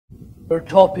Our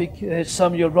topic is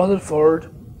Samuel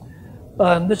Rutherford,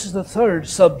 and this is the third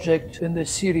subject in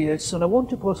this series, and I want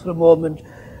to pause for a moment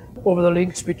over the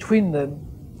links between them.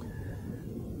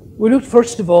 We looked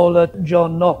first of all at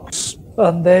John Knox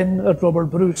and then at Robert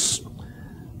Bruce,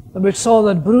 and we saw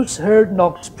that Bruce heard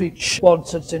Knox preach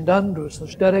once at St Andrews.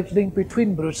 There's a direct link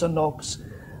between Bruce and Knox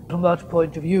from that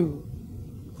point of view.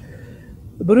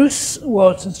 Bruce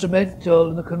was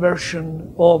instrumental in the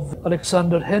conversion of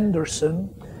Alexander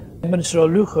Henderson, minister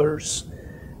of Ussher's,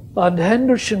 and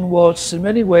Henderson was in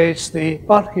many ways the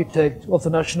architect of the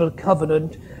National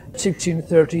Covenant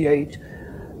 1638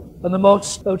 and the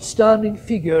most outstanding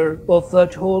figure of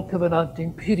that whole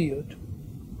covenanting period.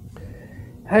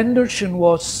 Henderson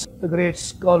was a great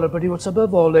scholar, but he was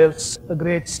above all else a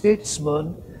great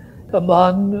statesman, a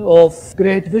man of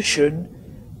great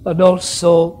vision and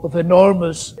also of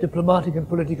enormous diplomatic and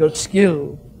political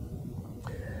skill.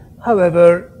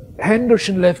 However,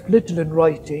 Henderson left little in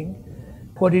writing.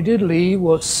 What he did leave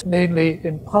was mainly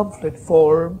in pamphlet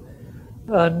form,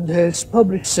 and his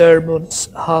published sermons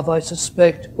have, I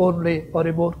suspect, only a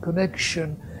remote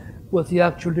connection with the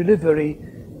actual delivery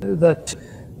that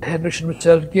Henderson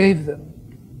himself gave them.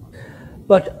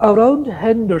 But around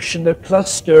Henderson there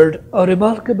clustered a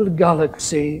remarkable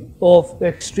galaxy of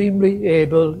extremely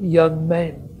able young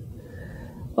men,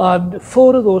 and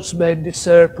four of those men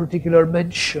deserve particular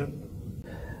mention.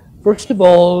 First of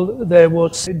all, there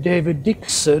was David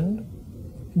Dixon.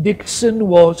 Dixon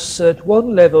was at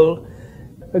one level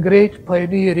a great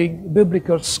pioneering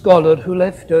biblical scholar who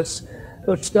left us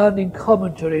outstanding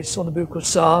commentaries on the book of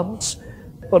Psalms,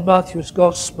 on Matthew's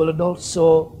Gospel, and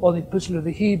also on the Epistle of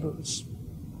the Hebrews.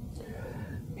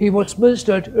 He was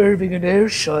minister at Irving in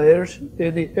Ayrshire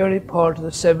in the early part of the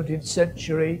 17th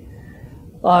century,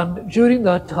 and during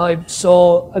that time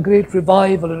saw a great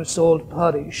revival in his old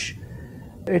parish.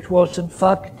 It was in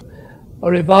fact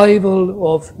a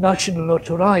revival of national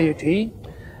notoriety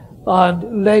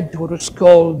and led to what was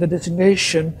called the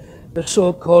designation, the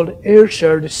so-called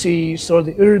Ayrshire disease or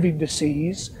the Irving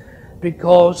disease,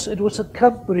 because it was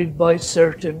accompanied by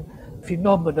certain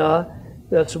phenomena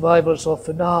that revivals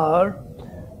often are,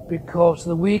 because of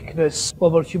the weakness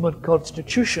of our human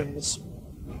constitutions.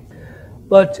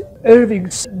 But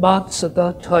Irving's Mass at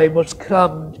that time was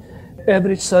crammed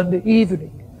every Sunday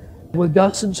evening with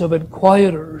dozens of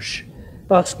inquirers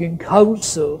asking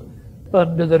counsel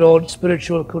under their own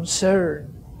spiritual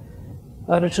concern.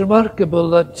 And it's remarkable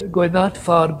that going that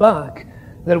far back,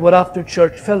 there were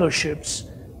after-church fellowships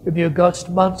in the august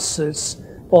manses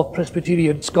of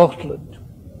Presbyterian Scotland.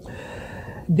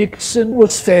 Dixon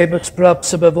was famous,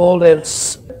 perhaps above all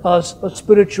else, as a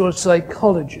spiritual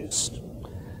psychologist.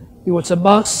 He was a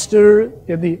master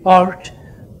in the art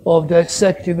of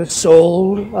dissecting the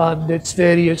soul and its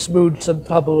various moods and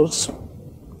troubles.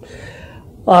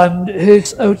 And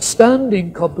his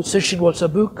outstanding composition was a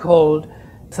book called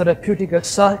Therapeutica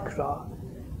Sacra,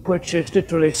 which is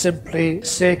literally simply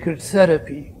sacred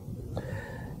therapy.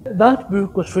 That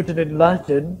book was written in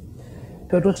Latin,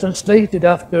 but was translated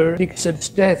after Dixon's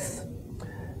death.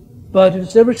 But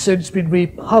it's ever since been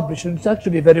republished, and it's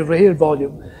actually a very rare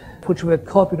volume, which we had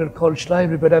copied in our college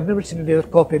library, but I've never seen any other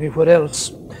copy anywhere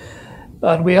else.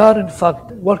 And we are, in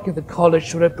fact, working at the college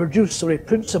to reproduce or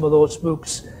reprint some of those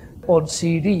books on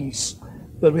CDs,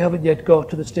 but we haven't yet got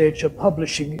to the stage of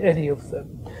publishing any of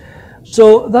them.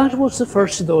 So that was the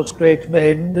first of those great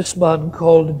men, this man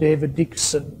called David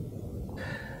Dixon.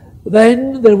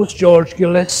 Then there was George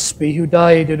Gillespie, who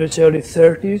died in his early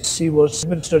 30s. He was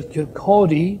minister at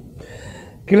Kirkcaldy.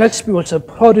 Gillespie was a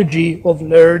prodigy of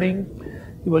learning.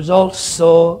 He was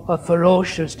also a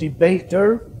ferocious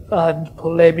debater and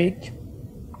polemic,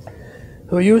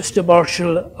 who used to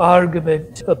marshal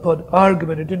argument upon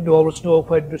argument and didn't always know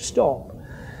when to stop.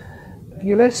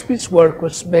 Gillespie's work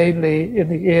was mainly in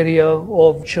the area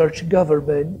of church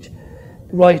government,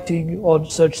 writing on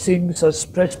such things as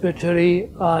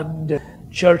presbytery and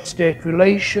church-state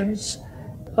relations,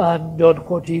 and on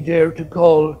what he dared to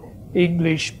call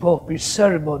English popish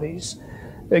ceremonies.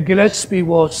 Gillespie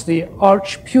was the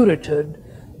arch-Puritan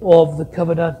of the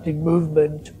Covenanting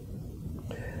movement.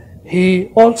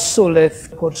 He also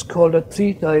left what's called a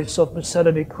treatise of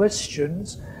miscellany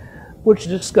questions, which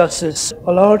discusses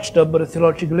a large number of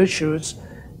theological issues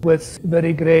with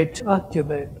very great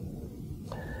acumen.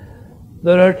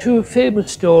 There are two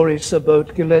famous stories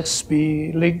about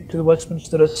Gillespie linked to the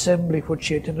Westminster Assembly, which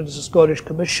he attended as a Scottish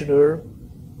Commissioner,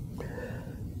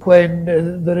 when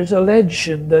there is a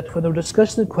legend that when they were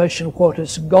discussing the question, what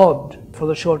is God, for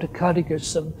the Shorter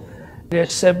Catechism, the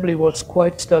Assembly was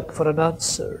quite stuck for an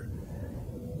answer.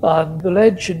 And the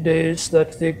legend is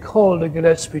that they called on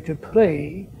Gillespie to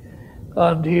pray,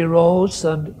 And he rose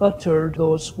and uttered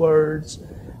those words,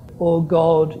 O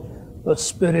God, a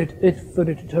spirit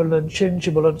infinite, eternal,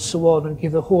 unchangeable, and so on, and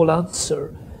give the whole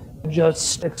answer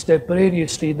just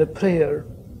extemporaneously in the prayer.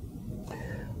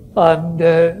 And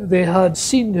they had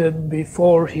seen him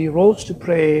before he rose to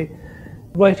pray,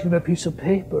 writing on a piece of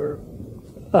paper.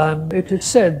 And it is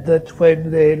said that when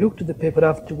they looked at the paper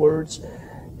afterwards,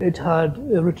 it had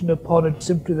written upon it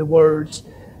simply the words,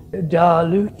 Da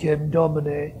lucem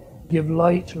Domine, give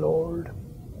light, Lord.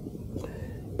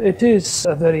 It is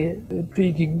a very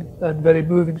intriguing and very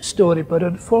moving story, but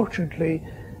unfortunately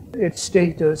its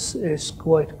status is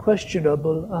quite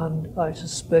questionable, and I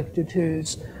suspect it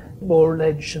is more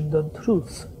legend than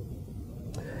truth.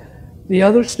 The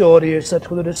other story is that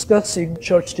when they're discussing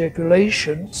church-state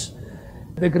relations,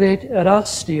 the great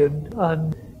Erastian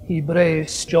and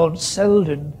Hebraist John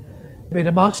Selden made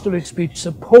a masterly speech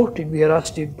supporting the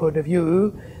Erastian point of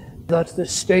view that the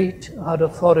state had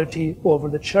authority over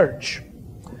the church.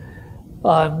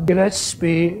 And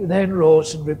Gillespie then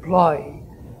rose in reply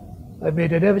and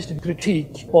made an evident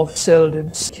critique of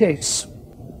Selden's case.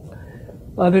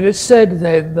 And it is said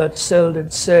then that Selden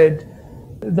said,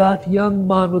 that young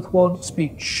man with one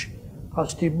speech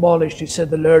has demolished, he said,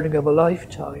 the learning of a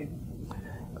lifetime.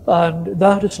 And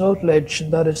that is not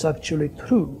legend, that is actually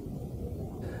true.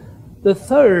 The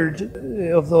third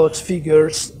of those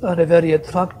figures, and a very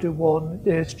attractive one,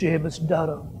 is James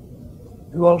Durham,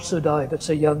 who also died as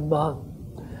a young man.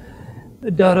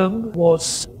 Durham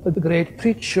was a great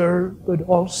preacher, but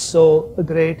also a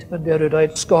great and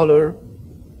erudite scholar.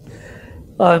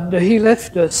 And he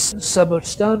left us some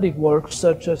outstanding works,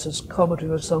 such as his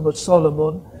commentary on the Song of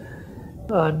Solomon,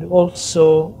 and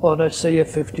also on Isaiah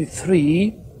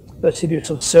 53, a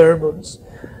series of sermons.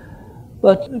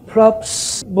 But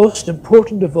perhaps most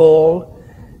important of all,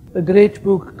 a great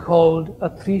book called A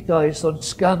Treatise on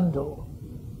Scandal.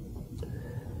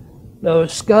 Now,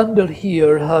 scandal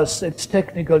here has its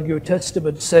technical New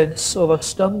Testament sense of a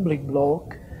stumbling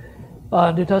block,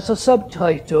 and it has a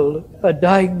subtitle, A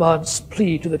Dying Man's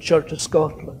Plea to the Church of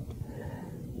Scotland.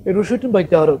 It was written by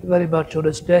Durham very much on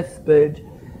his deathbed,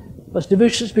 as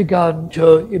divisions began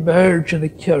to emerge in the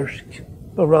Kirk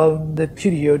around the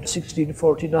period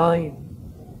 1649.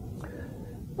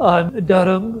 And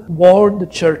Durham warned the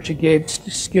Church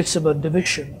against schism and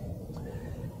division.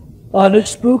 And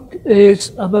his book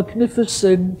is a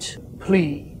magnificent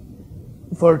plea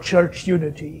for church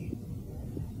unity.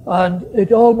 And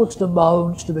it almost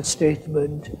amounts to the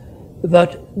statement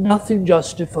that nothing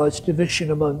justifies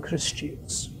division among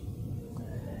Christians.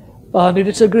 And it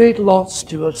is a great loss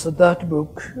to us that that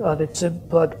book and its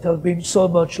impact have been so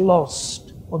much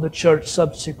lost on the church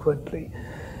subsequently.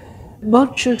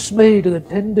 Much is made of the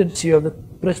tendency of the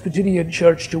Presbyterian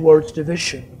Church towards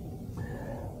division.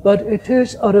 But it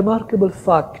is a remarkable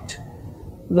fact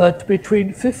that between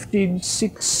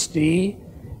 1560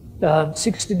 and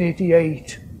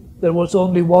 1688, there was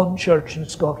only one church in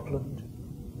Scotland,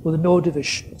 with no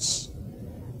divisions.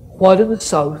 While in the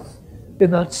south,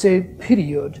 in that same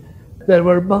period, there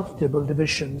were multiple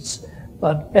divisions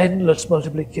and endless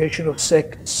multiplication of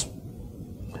sects.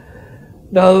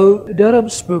 Now,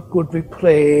 Durham's book would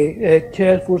replay a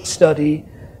careful study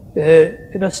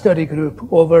in a study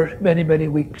group over many, many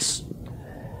weeks.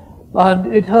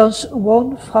 And it has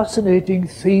one fascinating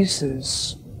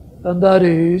thesis, and that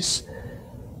is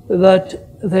that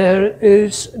there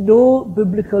is no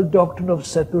biblical doctrine of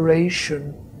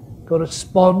separation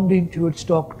corresponding to its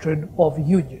doctrine of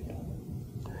union.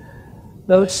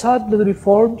 Now, sadly, the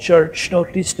Reformed Church,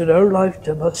 not least in our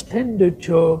lifetime, has tended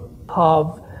to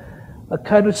have a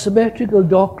kind of symmetrical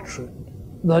doctrine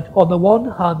that on the one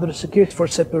hand there is a case for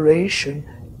separation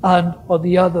and on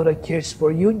the other a case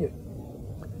for union.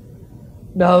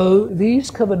 Now,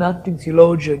 these covenanting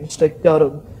theologians like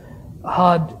Durham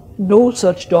had no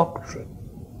such doctrine.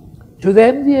 To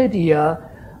them, the idea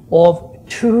of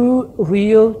two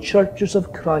real churches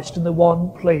of Christ in the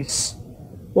one place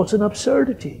was an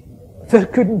absurdity. There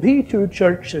couldn't be two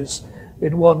churches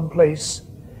in one place.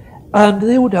 And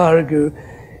they would argue,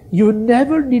 you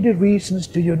never needed reasons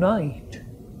to unite.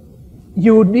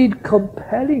 You would need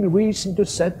compelling reason to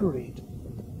separate.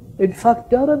 In fact,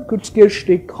 Durham could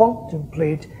scarcely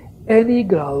contemplate any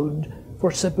ground for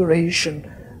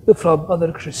separation from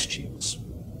other Christians.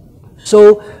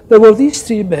 So there were these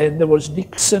three men. There was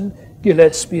Dixon,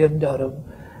 Gillespie, and Durham.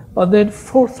 And then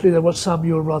fourthly, there was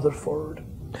Samuel Rutherford.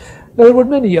 Now, there were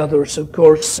many others, of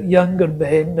course, younger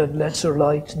men and lesser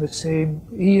lights in the same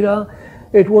era.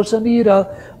 It was an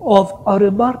era of a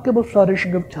remarkable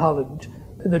flourishing of talent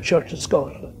in the Church of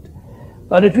Scotland.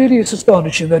 And it really is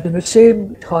astonishing that in the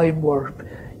same time warp,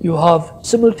 you have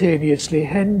simultaneously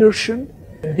Henderson,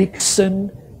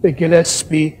 Dixon,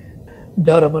 Gillespie,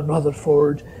 Durham and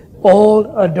Rutherford,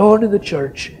 all adorning the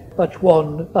church at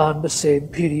one and the same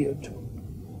period.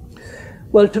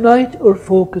 Well, tonight our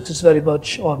focus is very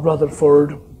much on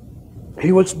Rutherford.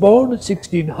 He was born in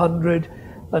 1600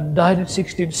 and died in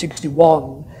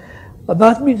 1661, and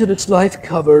that means that his life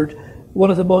covered one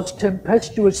of the most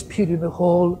tempestuous periods in the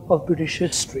whole of British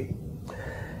history.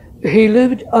 He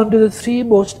lived under the three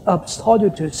most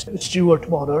absolutist Stuart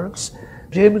monarchs,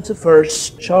 James I,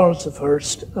 Charles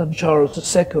I, and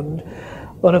Charles II,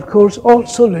 and of course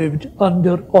also lived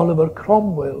under Oliver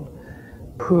Cromwell,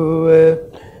 who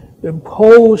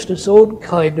imposed his own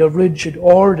kind of rigid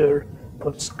order,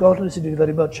 but Scotland did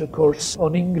very much, of course,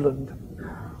 on England.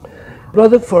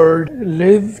 Rutherford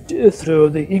lived through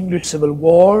the English Civil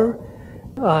War,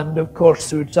 and of course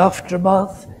through its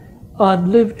aftermath,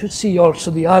 and lived to see also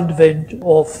the advent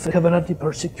of Covenantal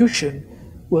persecution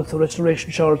with the Restoration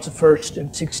of Charles I in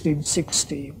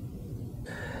 1660.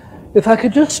 If I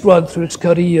could just run through his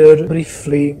career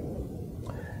briefly.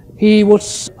 He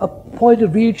was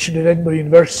appointed regent at Edinburgh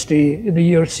University in the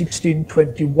year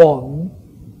 1621.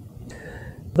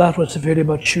 That was a very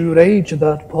mature age at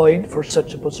that point for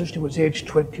such a position. He was aged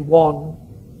 21.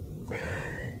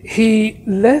 He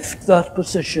left that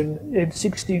position in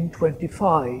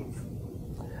 1625.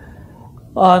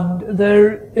 And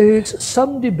there is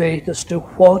some debate as to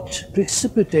what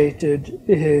precipitated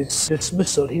his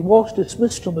dismissal. He was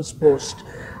dismissed from his post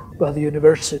by the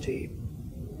university.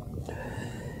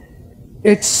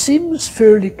 It seems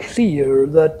fairly clear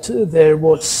that there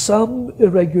was some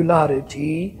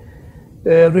irregularity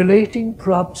relating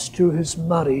perhaps to his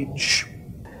marriage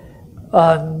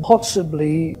and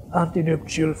possibly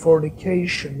antenuptial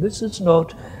fornication. This is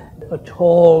not at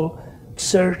all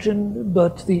certain,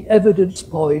 but the evidence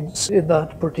points in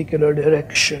that particular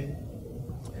direction.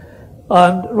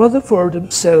 And Rutherford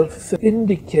himself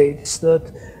indicates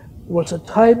that there was a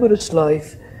time in his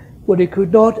life when he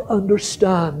could not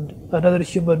understand another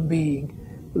human being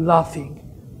laughing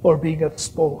or being at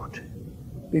sport,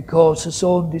 because his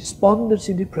own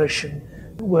despondency and depression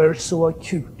were so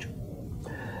acute.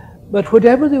 But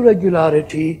whatever the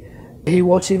irregularity, he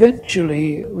was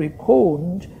eventually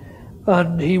reponed,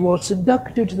 and he was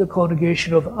inducted to the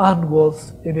congregation of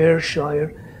Anworth in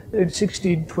Ayrshire in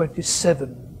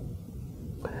 1627.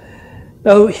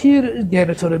 Now here again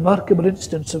is a remarkable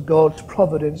instance of God's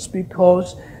providence,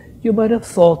 because you might have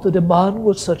thought that a man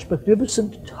with such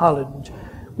magnificent talent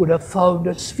would have found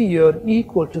a sphere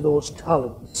equal to those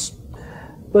talents.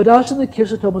 But as in the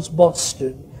case of Thomas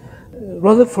Boston,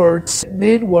 Rutherford's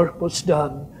main work was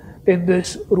done in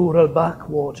this rural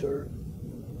backwater.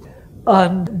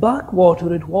 And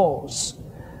backwater it was,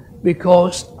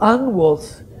 because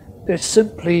Anworth is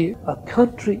simply a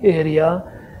country area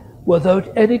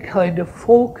without any kind of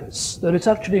focus. There is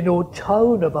actually no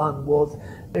town of Anworth.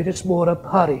 It is more a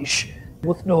parish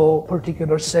with no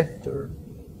particular centre.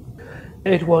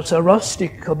 It was a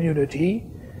rustic community,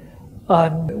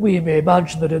 and we may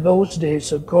imagine that in those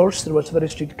days, of course, there was very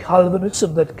strict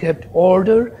Calvinism that kept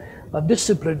order and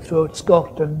discipline throughout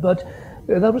Scotland, but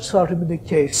that was certainly the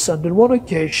case. And on one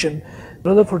occasion,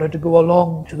 Rutherford had to go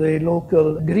along to the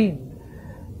local green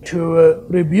to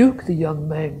rebuke the young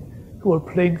men who were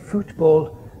playing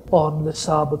football on the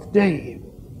Sabbath day.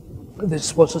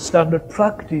 This was a standard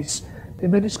practice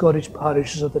in many Scottish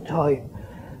parishes at the time.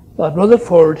 And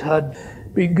Rutherford had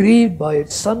been grieved by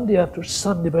it Sunday after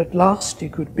Sunday, but at last he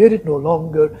could bear it no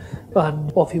longer,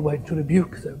 and off he went to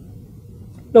rebuke them.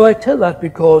 Now I tell that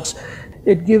because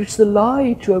it gives the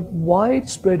lie to a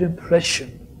widespread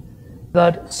impression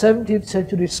that 17th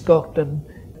century Scotland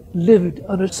lived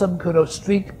under some kind of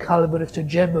strict Calvinist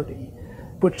hegemony,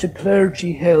 which the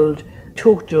clergy held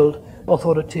total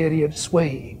authoritarian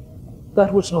sway.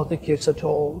 That was not the case at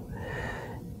all.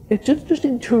 It's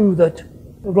interesting too that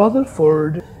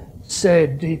Rutherford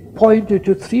said, he pointed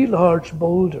to 3 large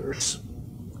boulders,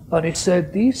 and he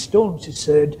said, "These stones," he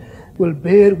said, "will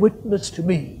bear witness to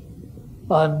me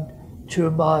and to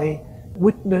my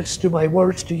witness to my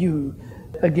words to you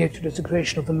against the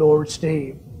desecration of the Lord's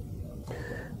day."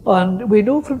 And we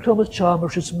know from Thomas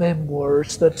Chalmers'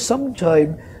 memoirs that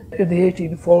sometime in the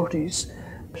 1840s,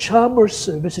 Chalmers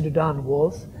visited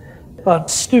Anworth and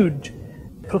stood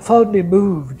profoundly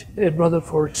moved in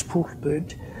Rutherford's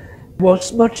pulpit,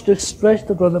 was much distressed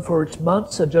that Rutherford's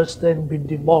manse had just then been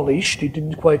demolished. He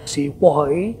didn't quite see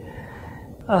why.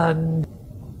 And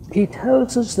he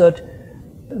tells us that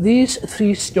these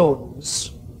 3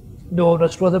 stones, known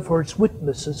as Rutherford's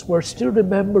witnesses, were still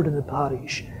remembered in the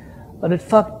parish. And in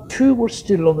fact, 2 were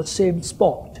still on the same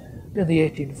spot in the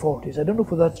 1840s. I don't know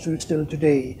if that's true still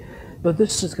today, but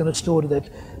this is the kind of story that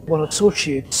one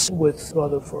associates with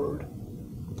Rutherford.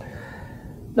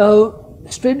 Now,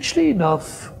 strangely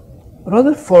enough,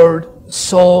 Rutherford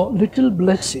saw little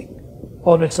blessing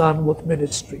on his Anwoth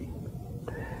ministry.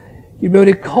 You may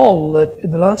recall that in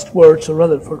the last words of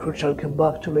Rutherford, which I'll come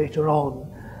back to later on,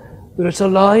 there is a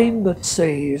line that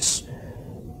says,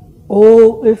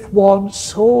 "Oh, if one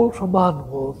soul from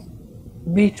Anwoth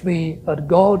meet me at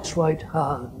God's right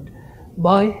hand,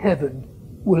 my heaven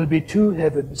will be two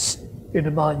heavens in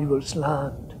Emmanuel's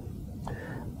land."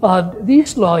 And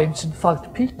these lines, in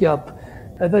fact, pick up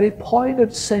a very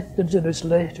poignant sentence in his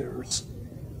letters,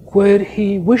 where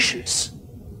he wishes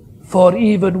for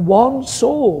even one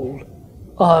soul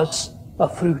as a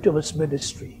fruit of his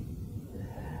ministry.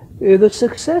 The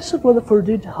success that Rutherford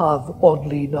did have,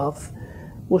 oddly enough,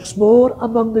 was more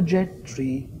among the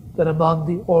gentry than among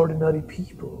the ordinary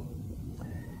people.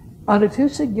 And it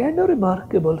is again a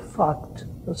remarkable fact,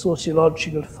 a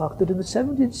sociological fact, that in the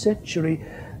 17th century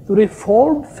the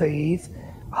Reformed faith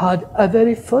had a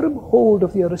very firm hold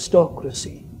of the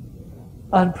aristocracy,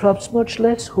 and perhaps much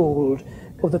less hold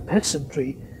of the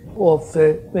peasantry of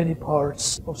many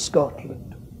parts of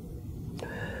Scotland.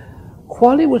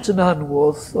 While he was in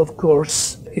Anwoth, of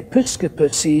course,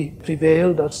 episcopacy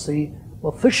prevailed as the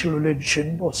official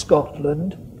religion of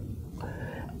Scotland,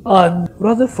 and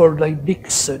Rutherford, like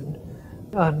Dixon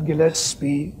and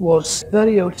Gillespie, was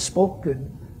very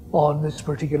outspoken on this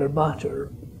particular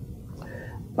matter.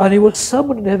 And he was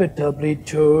summoned inevitably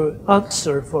to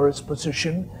answer for his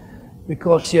position,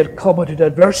 because he had commented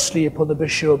adversely upon the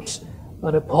bishops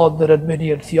and upon their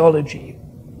Arminian theology.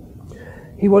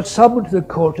 He was summoned to the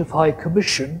Court of High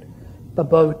Commission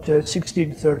about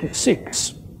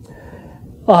 1636,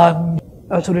 and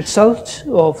as a result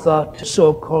of that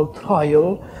so-called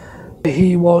trial,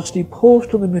 he was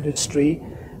deposed from the ministry,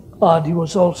 and he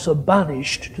was also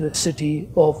banished to the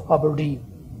city of Aberdeen,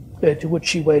 to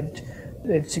which he went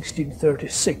in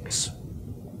 1636.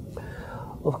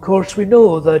 Of course, we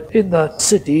know that in that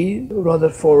city,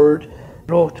 Rutherford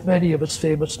wrote many of his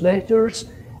famous letters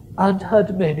and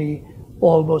had many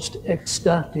almost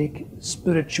ecstatic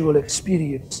spiritual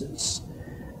experiences.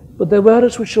 But there were,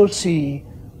 as we shall see,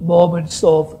 moments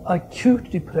of acute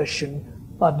depression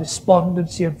and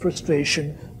despondency and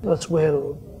frustration as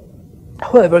well.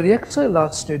 However, the exile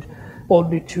lasted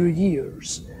only 2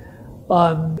 years,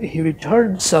 and he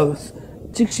returned south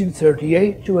in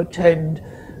 1638 to attend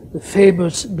the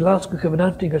famous Glasgow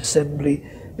Covenanting Assembly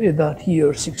in that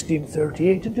year,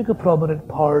 1638, and took a prominent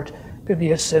part in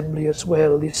the assembly as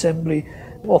well, the Assembly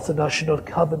of the National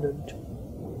Covenant.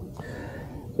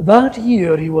 That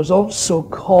year he was also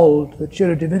called the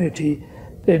Chair of Divinity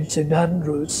in St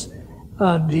Andrews,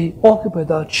 and he occupied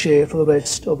that chair for the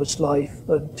rest of his life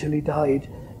until he died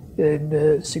in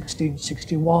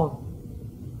 1661.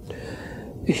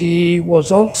 He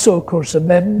was also, of course, a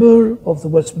member of the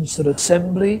Westminster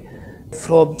Assembly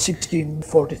from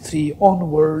 1643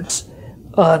 onwards,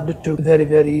 and took a very,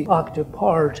 very active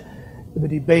part in the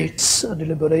debates and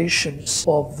deliberations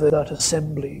of that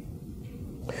assembly.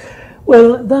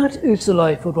 Well, that is the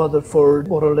life of Rutherford,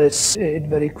 more or less in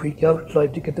very quick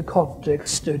outline, to get the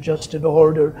context just in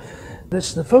order. This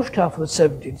is the first half of the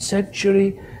 17th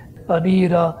century, an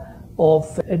era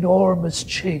of enormous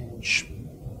change.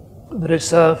 There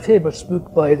is a famous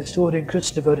book by the historian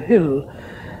Christopher Hill,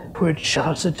 which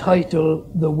has the title,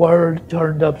 "The World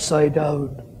Turned Upside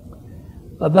Down."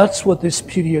 And that's what this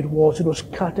period was. It was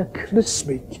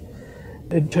cataclysmic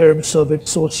in terms of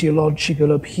its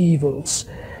sociological upheavals.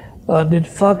 And in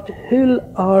fact, Hill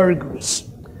argues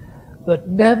that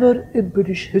never in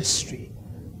British history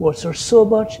was there so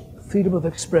much freedom of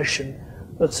expression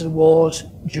as there was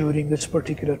during this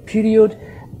particular period,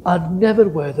 and never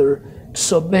were there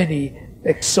so many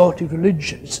exotic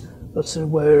religions as there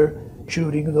were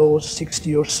during those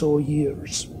 60 or so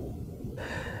years.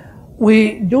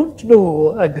 We don't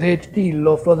know a great deal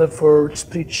of Rutherford's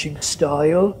preaching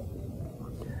style.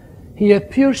 He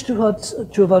appears to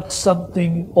have had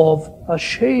something of a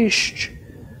sheish,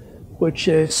 which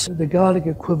is the Gaelic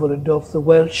equivalent of the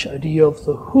Welsh idea of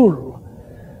the hull,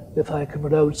 if I can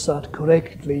pronounce that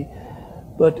correctly.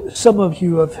 But some of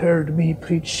you have heard me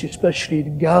preach, especially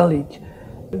in Gaelic,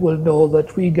 will know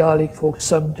that we Gaelic folks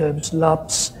sometimes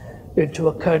lapse into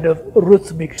a kind of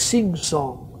rhythmic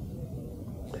sing-song.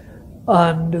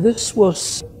 And this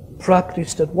was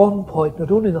practiced at one point, not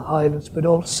only in the Highlands, but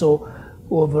also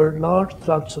over large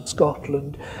tracts of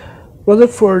Scotland.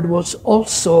 Rutherford was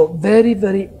also very,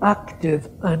 very active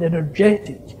and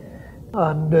energetic.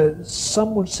 And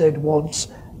someone said once,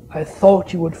 "I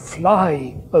thought he would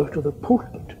fly out of the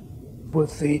pulpit."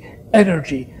 with the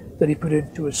energy that he put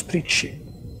into his preaching.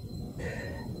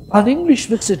 An English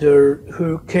visitor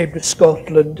who came to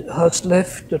Scotland has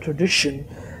left a tradition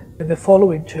in the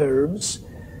following terms.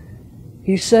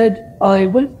 He said, "I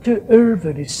went to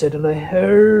Irvine," he said, "and I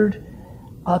heard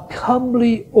a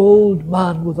comely old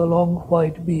man with a long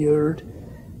white beard,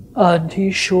 and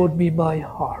he showed me my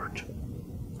heart."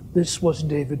 This was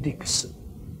David Dixon.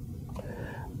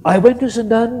 "I went to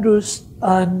St Andrews,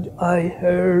 and I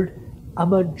heard a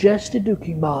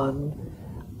majestic-looking man,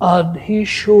 and he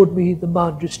showed me the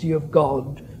majesty of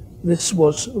God." This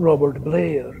was Robert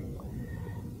Blair.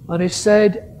 And he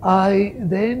said, "I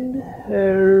then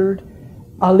heard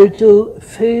a little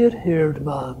fair-haired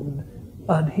man,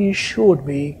 and he showed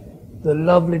me the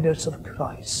loveliness of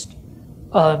Christ."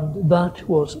 And that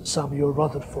was Samuel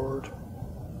Rutherford.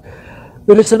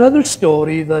 There is another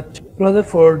story that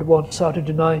Rutherford one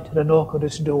Saturday night had a knock on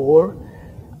his door,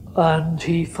 and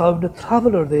he found a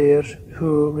traveller there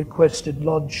who requested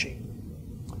lodging.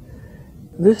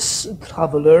 This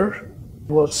traveller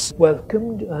was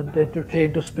welcomed and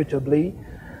entertained hospitably,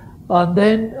 and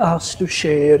then asked to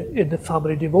share in the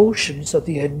family devotions at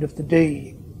the end of the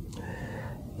day.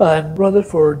 And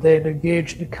Rutherford then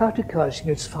engaged in catechizing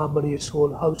his family, his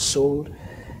whole household,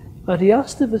 and he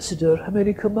asked the visitor how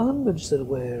many commandments there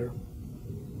were.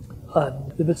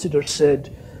 And the visitor said,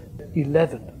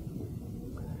 11.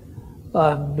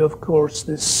 And of course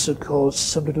this caused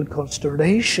some little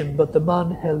consternation, but the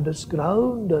man held his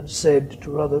ground and said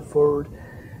to Rutherford,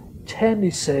 10, he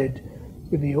said,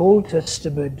 in the Old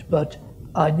Testament, but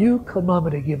a new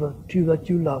commandment I give unto you, that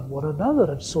you love one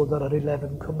another, and so there are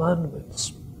 11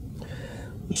 commandments.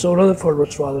 So Rutherford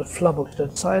was rather flummoxed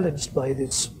and silenced by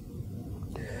this.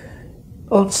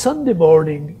 On Sunday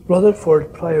morning,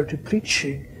 Rutherford, prior to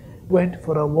preaching, went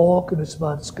for a walk in his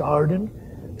man's garden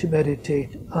to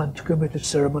meditate and to commit a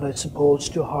sermon, I suppose,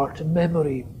 to heart and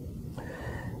memory.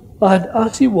 And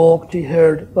as he walked, he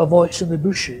heard a voice in the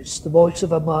bushes, the voice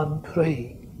of a man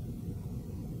praying,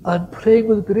 and praying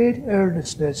with great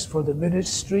earnestness for the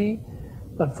ministry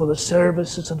and for the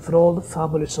services and for all the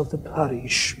families of the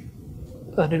parish.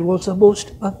 And it was a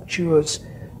most unctuous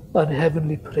and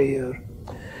heavenly prayer.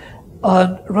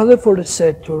 And Rutherford is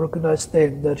said to recognize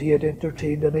then that he had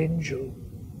entertained an angel.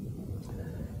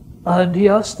 And he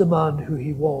asked the man who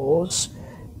he was,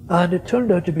 and it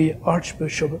turned out to be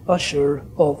Archbishop Ussher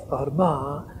of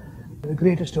Armagh, the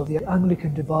greatest of the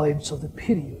Anglican divines of the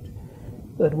period,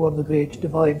 and one of the great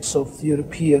divines of the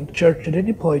European Church at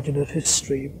any point in her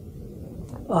history.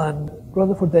 And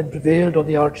Rutherford then prevailed on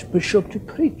the Archbishop to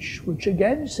preach, which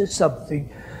again says something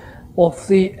of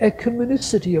the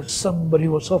ecumenicity of somebody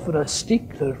who was often a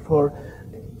stickler for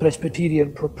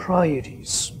Presbyterian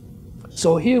proprieties.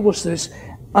 So here was this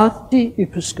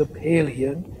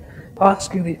anti-Episcopalian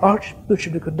asking the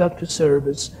Archbishop to conduct a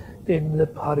service in the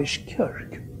parish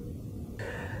kirk.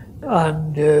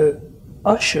 And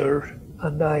Ussher,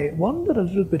 and I wonder a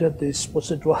little bit at this,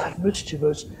 was it rather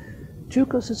mischievous,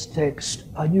 took as his text,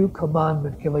 "A new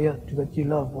commandment give I unto you, that ye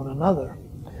love one another."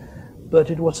 But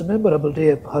it was a memorable day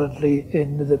apparently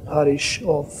in the parish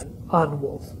of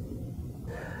Anworth.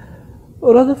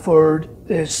 Rutherford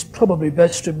is probably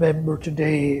best remembered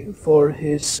today for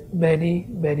his many,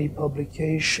 many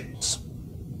publications.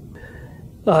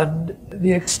 And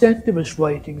the extent of his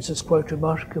writings is quite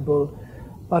remarkable,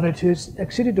 and it is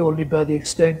exceeded only by the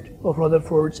extent of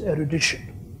Rutherford's erudition.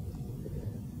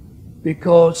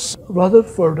 Because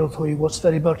Rutherford, although he was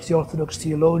very much the orthodox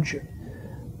theologian,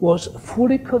 was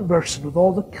fully conversant with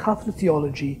all the Catholic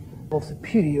theology of the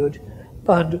period,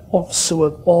 and also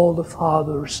with all the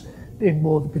fathers in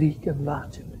both Greek and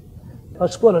Latin,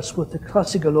 as well as with the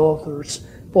classical authors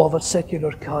of a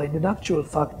secular kind. In actual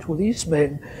fact, with these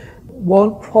men,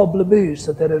 one problem is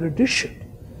that their erudition,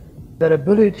 their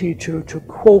ability to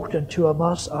quote and to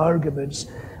amass arguments,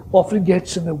 often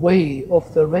gets in the way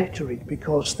of the rhetoric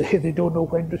because they don't know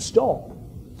when to stop.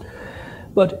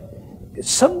 But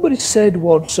somebody said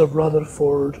once of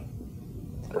Rutherford,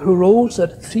 who rose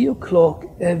at 3 o'clock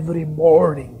every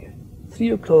morning,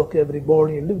 3 o'clock every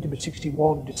morning, and lived to be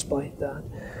 61 despite that.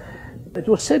 It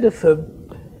was said of him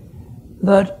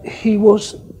that he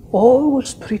was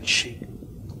always preaching,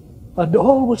 and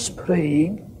always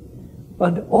praying,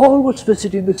 and always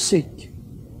visiting the sick,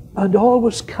 and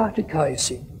always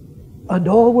catechizing, and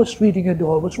always reading and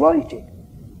always writing.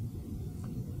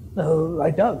 Now,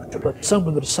 I doubt, but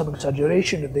there's some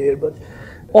exaggeration in there, but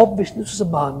obviously this was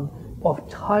a man of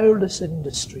tireless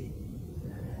industry.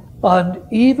 And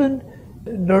even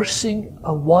nursing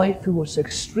a wife who was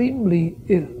extremely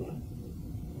ill,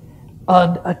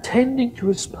 and attending to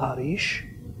his parish,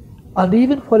 And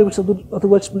even while he was at the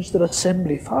Westminster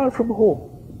Assembly, far from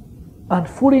home, and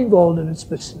fully involved in his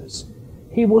business,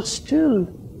 he was still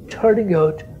turning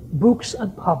out books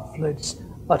and pamphlets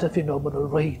at a phenomenal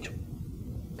rate.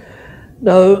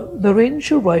 Now, the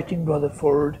range of writing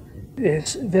Rutherford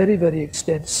is very, very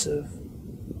extensive.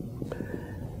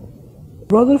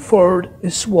 Rutherford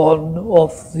is one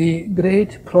of the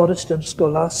great Protestant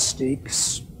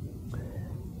scholastics,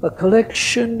 a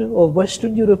collection of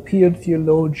Western European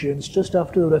theologians just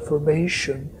after the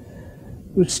Reformation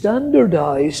who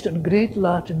standardized in great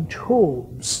Latin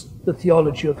tomes the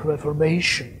theology of the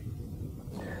Reformation.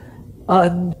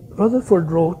 And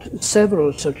Rutherford wrote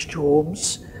several such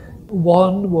tomes.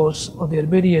 One was on the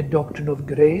Arminian doctrine of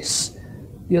grace,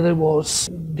 the other was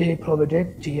De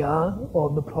Providentia,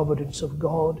 on the providence of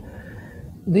God.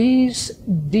 These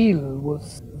deal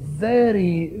with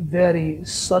very, very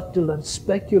subtle and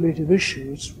speculative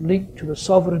issues linked to the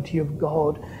sovereignty of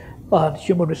God and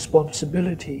human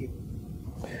responsibility.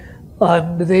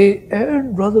 And they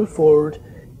earned Rutherford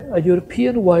a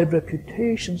European-wide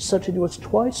reputation, such that he was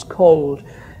twice called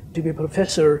to be a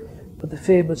professor at the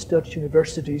famous Dutch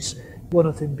universities, one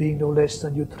of them being no less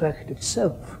than Utrecht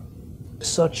itself.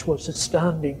 Such was his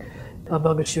standing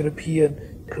among his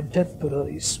European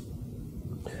contemporaries.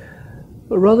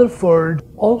 Rutherford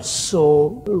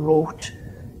also wrote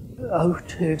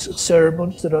out his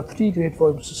sermons. There are 3 great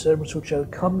volumes of sermons which I'll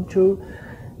come to,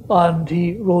 and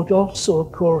he wrote also,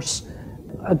 of course,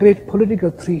 a great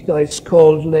political treatise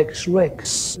called Lex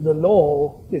Rex, The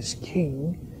Law is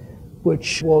King,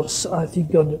 which was, I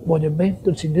think, of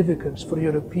monumental significance for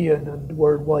European and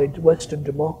worldwide Western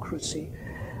democracy.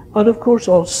 And of course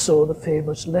also the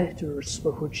famous letters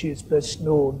for which he is best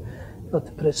known at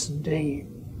the present day.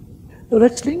 Now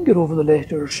let's linger over the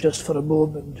letters just for a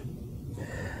moment.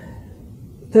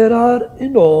 There are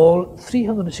in all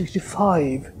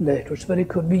 365 letters, very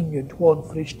convenient, one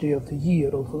for each day of the year,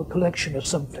 although the collection has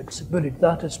some flexibility.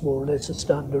 That is more or less a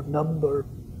standard number.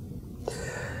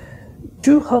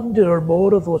 200 or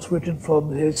more of those written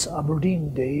from his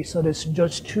Aberdeen days, and it's in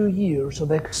just 2 years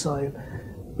of exile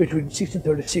between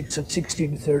 1636 and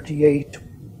 1638.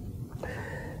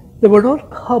 They were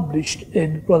not published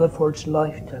in Rutherford's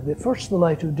lifetime. They first saw the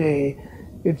light of day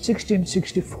in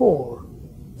 1664,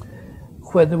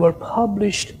 when they were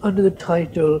published under the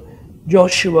title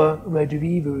Joshua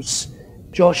Redivivus,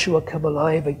 Joshua Come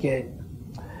Alive Again.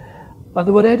 And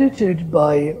they were edited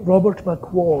by Robert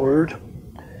Macleod,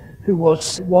 who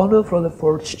was one of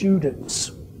Rutherford's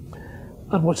students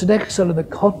and was in exile on the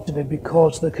continent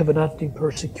because of the Covenanting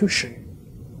persecution.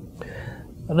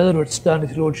 In other words, standing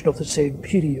theologian of the same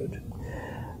period.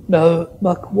 Now,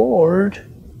 Macleod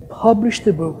published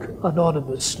the book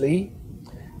anonymously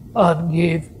and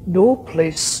gave no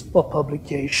place of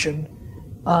publication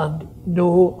and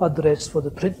no address for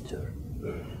the printer,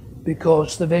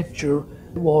 because the venture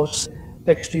was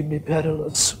extremely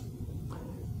perilous.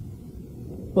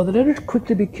 But the letters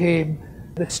quickly became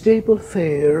the staple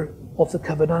fare of the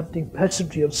Covenanting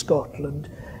peasantry of Scotland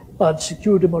and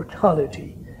secured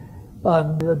immortality.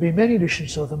 And there have been many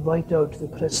editions of them right out to the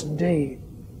present day.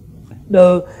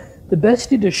 Now, the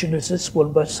best edition is this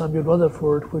one by Samuel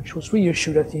Rutherford, which was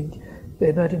reissued, I think,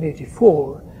 in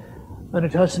 1984. And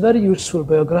it has a very useful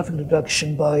biographical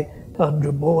introduction by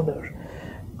Andrew Moner.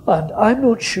 And I'm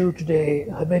not sure today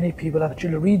how many people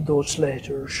actually read those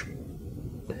letters.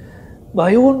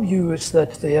 My own view is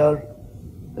that they are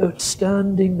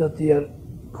outstanding, that they are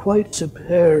quite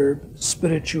superb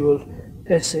spiritual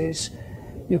essays.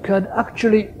 You can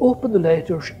actually open the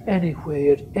letters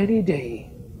anywhere, any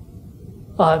day,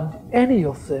 and any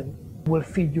of them will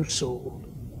feed your soul.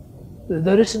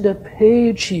 There isn't a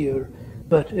page here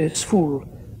but is full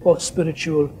of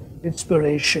spiritual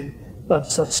inspiration and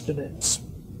sustenance.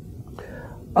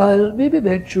 I'll maybe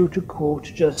venture to quote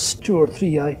just 2 or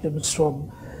 3 items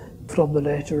from the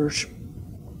letters.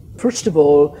 First of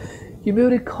all, you may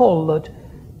recall that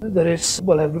there is,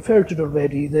 well, I've referred to it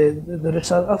already, there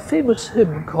is a famous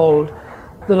hymn called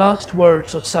The Last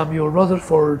Words of Samuel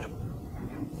Rutherford.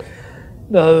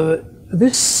 Now,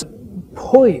 this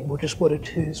poem, which is what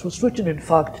it is, was written, in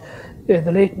fact, in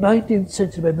the late 19th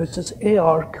century by Mrs.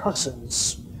 A.R.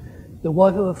 Cousins, the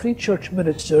wife of a Free Church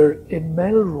minister in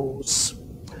Melrose.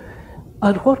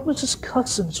 And what Mrs.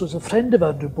 Cousins was a friend of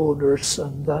Andrew Boner's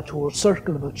and that whole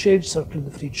circle, the change circle in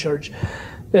the Free Church,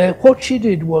 what she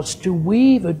did was to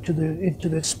weave into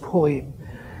this poem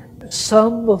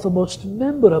some of the most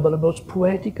memorable and most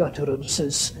poetic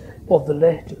utterances of the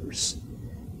letters.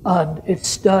 And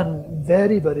it's done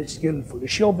very, very skillfully.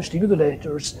 She obviously knew the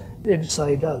letters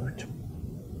inside out.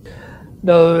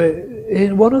 Now,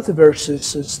 In one of the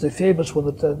verses, it's the famous one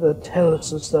that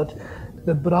tells us that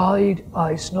the bride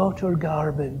eyes not her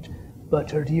garment,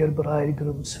 but her dear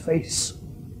bridegroom's face.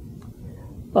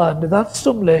 And that's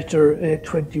from letter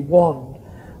 21,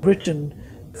 written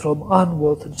from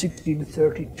Anworth in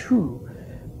 1632,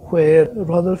 where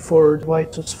Rutherford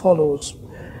writes as follows: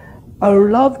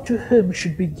 "Our love to him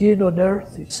should begin on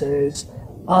earth," he says,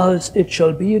 "as it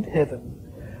shall be in heaven.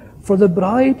 For the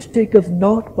bride taketh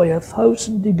not by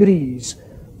 1,000 degrees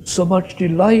so much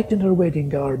delight in her wedding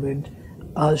garment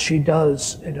as she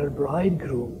does in her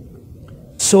bridegroom.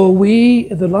 So we,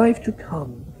 in the life to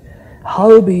come,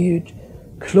 howbeit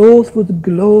clothed with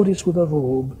glories with a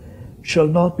robe, shall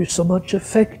not be so much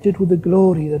affected with the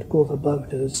glory that goeth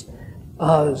about us,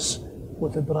 as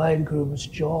with the bridegroom's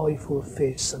joyful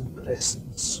face and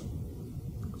presence."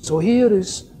 So here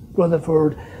is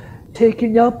Rutherford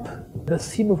taking up the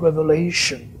theme of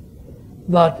Revelation,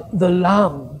 that the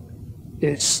Lamb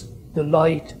is the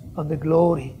light and the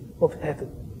glory of heaven,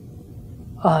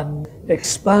 and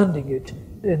expanding it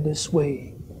in this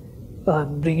way,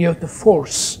 and bringing out the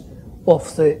force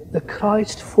of the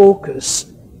Christ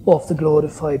focus of the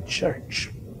glorified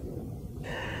church.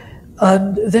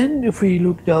 And then if we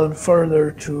look down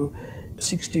further to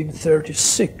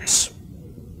 1636,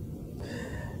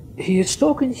 he is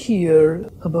talking here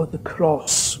about the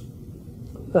cross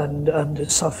and the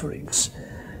sufferings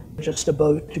just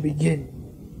about to begin.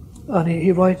 And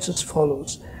he writes as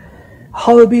follows: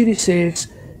 "Howbeit," he says,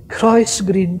 "Christ's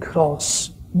green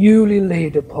cross, newly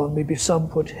laid upon me, be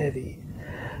somewhat heavy.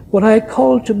 When I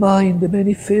call to mind the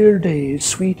many fair days,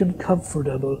 sweet and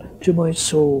comfortable to my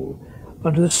soul,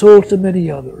 and to the souls of many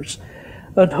others,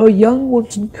 and how young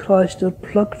ones in Christ are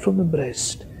plucked from the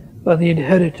breast, and the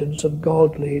inheritance of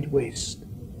God laid waste.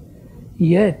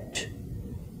 Yet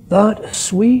that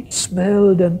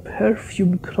sweet-smelled and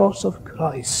perfumed cross of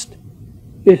Christ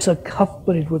is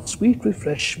accompanied with sweet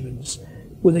refreshments,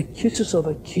 with the kisses of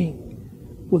a king,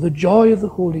 with the joy of the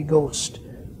Holy Ghost,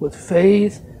 with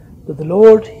faith that the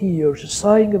Lord hears the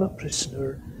sighing of a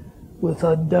prisoner, with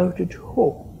undoubted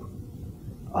hope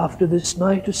after this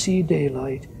night to see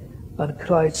daylight, and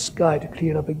Christ's sky to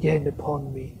clear up again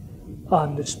upon me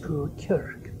and this poor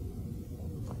kirk."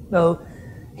 Now,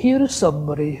 here is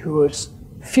somebody who is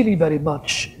feeling very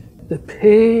much the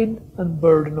pain and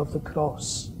burden of the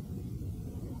cross,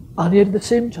 and yet at the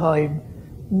same time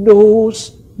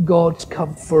knows God's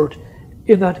comfort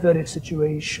in that very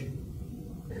situation.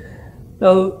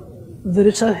 Now, there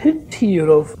is a hint here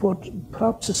of what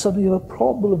perhaps is something of a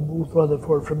problem with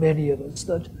Rutherford for many of us,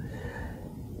 that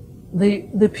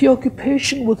the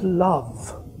preoccupation with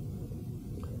love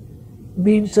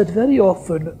means that very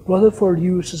often Rutherford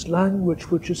uses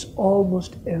language which is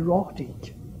almost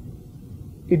erotic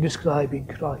in describing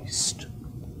Christ.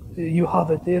 You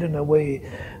have it there in a way.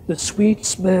 The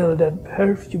sweet-smelled and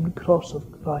perfumed cross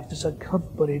of Christ is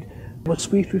accompanied with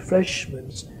sweet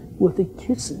refreshments, with the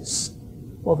kisses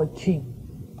of a king.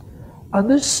 And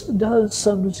this does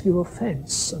sometimes give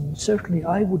offence, and certainly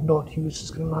I would not use this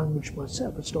kind of language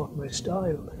myself. It's not my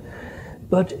style.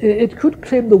 But it could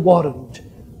claim the warrant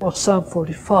of Psalm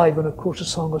 45 and of course the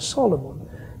Song of Solomon,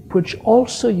 which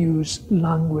also use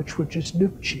language which is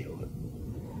nuptial.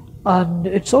 And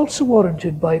it's also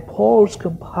warranted by Paul's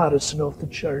comparison of the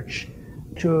church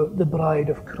to the bride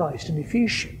of Christ in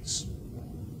Ephesians.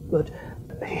 But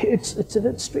it's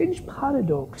a strange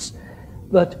paradox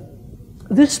that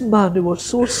this man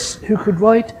who could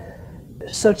write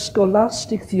such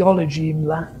scholastic theology in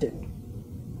Latin,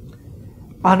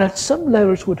 and at some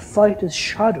levels would fight his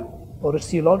shadow, or his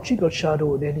theological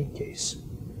shadow in any case,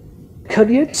 can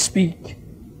yet speak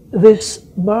this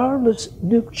marvelous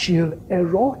nuptial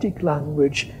erotic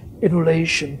language in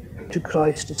relation to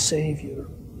Christ as Saviour.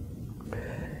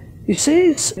 He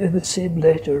says in the same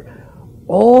letter,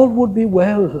 "All would be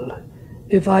well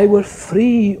if I were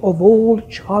free of all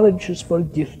challenges for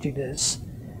guiltiness,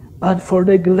 and for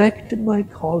neglecting my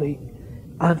calling,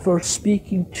 and for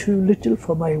speaking too little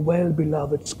for my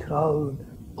well-beloved's crown,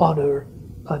 honour,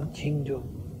 and kingdom."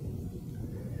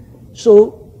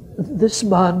 So this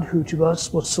man who to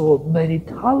us was so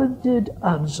many-talented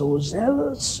and so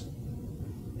zealous,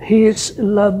 he is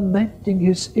lamenting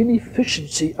his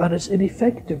inefficiency and his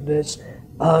ineffectiveness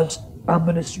as a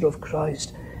minister of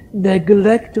Christ,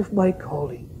 neglect of my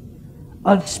calling,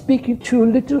 and speaking too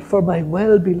little for my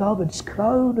well-beloved's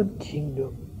crown and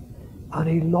kingdom. And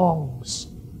he longs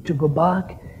to go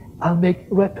back and make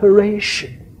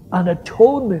reparation and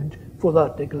atonement for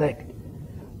that neglect.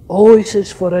 Oh, he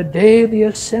says, for a day in the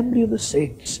assembly of the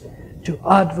saints to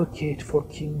advocate for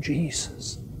King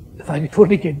Jesus. If I could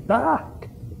only get back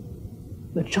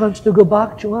the chance to go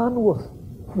back to Anworth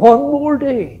one more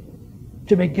day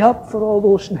to make up for all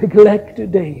those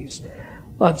neglected days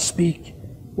and speak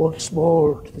once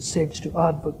more to the saints, to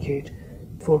advocate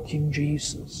for King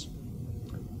Jesus.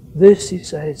 This, he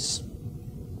says,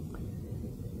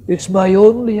 is my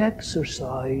only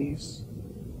exercise,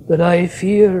 that I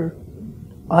fear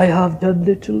I have done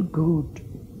little good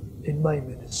in my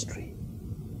ministry.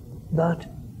 That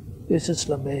is his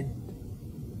lament.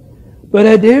 But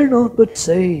I dare not but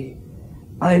say,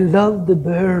 I loved the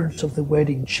birds of the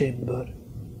wedding chamber,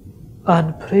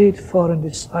 and prayed for and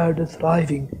desired the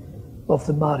thriving of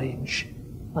the marriage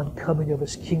and coming of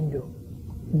his kingdom.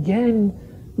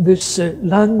 Again, this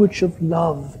language of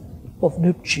love, of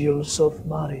nuptials, of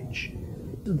marriage,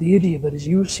 the idiom that is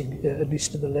using, at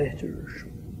least in the letters.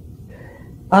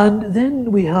 And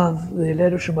then we have the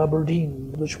letters from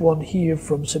Aberdeen. There's one here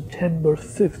from September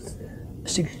 5th,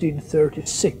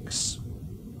 1636.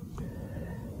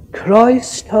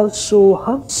 Christ hath so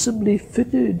handsomely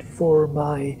fitted for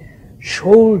my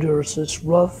shoulders this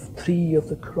rough tree of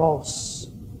the cross,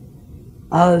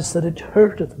 as that it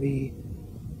hurteth me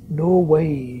no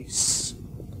ways.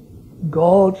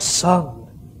 God's Son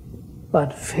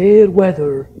and fair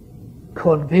weather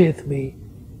conveyeth me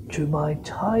to my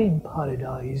time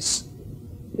paradise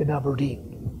in Aberdeen.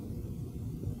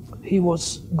 He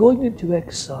was going into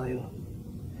exile,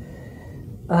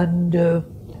 and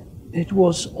it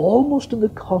was almost in the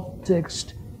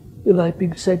context like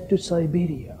being sent to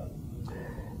Siberia.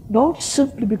 Not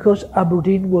simply because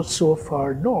Aberdeen was so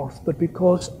far north, but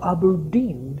because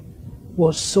Aberdeen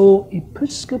was so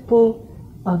episcopal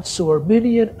and so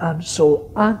Arminian and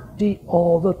so anti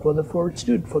all that Rutherford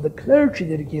stood for. The clergy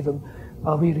that gave him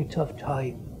a really tough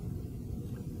time.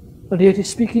 And yet he's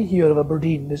speaking here of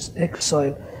Aberdeen, this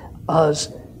exile,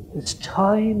 as his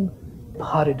time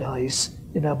paradise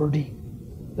in Aberdeen.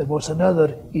 There was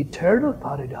another eternal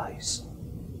paradise,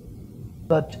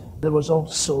 but there was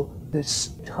also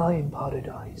this time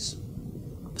paradise.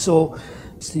 So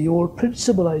it's the old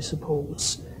principle, I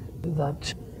suppose,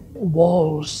 that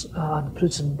walls and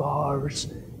prison bars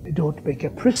don't make a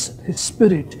prison. His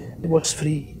spirit was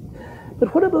free.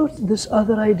 But what about this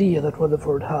other idea that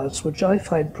Rutherford has, which I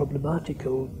find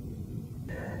problematical?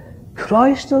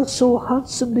 Christ hath so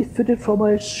handsomely fitted for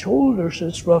my shoulders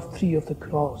this rough tree of the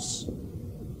cross,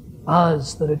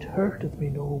 as that it hurteth me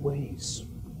no ways.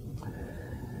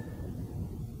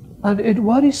 And it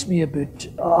worries me a bit.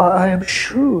 I am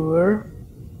sure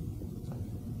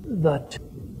that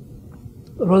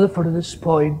Rutherford at this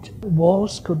point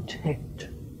was content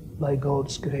by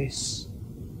God's grace.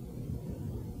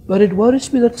 But it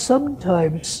worries me that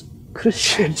sometimes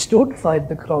Christians don't find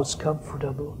the cross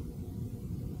comfortable.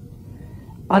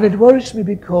 And it worries me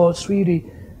because really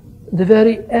the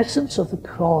very essence of the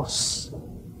cross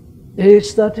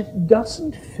is that it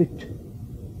doesn't fit.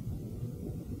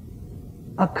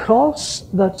 A cross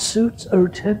that suits our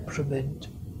temperament,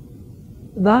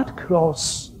 that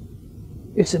cross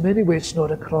is in many ways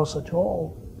not a cross at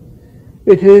all.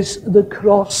 It is the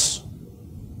cross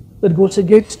that goes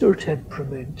against our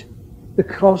temperament, the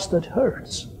cross that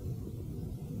hurts.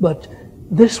 But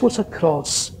this was a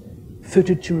cross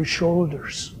fitted to his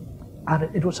shoulders, and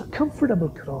it was a comfortable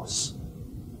cross.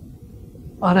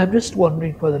 And I'm just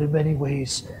wondering whether in many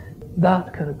ways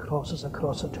that kind of cross is a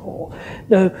cross at all.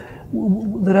 Now,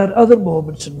 there are other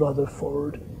moments in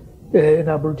Rutherford, in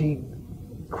Aberdeen,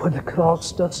 when the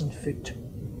cross doesn't fit,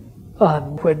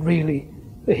 and when really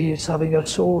he is having a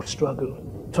sore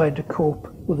struggle trying to cope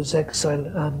with his exile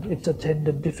and its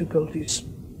attendant difficulties.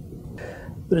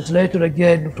 There is a letter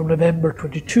again from November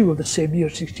 22 of the same year,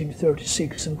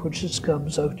 1636, in which this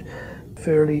comes out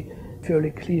fairly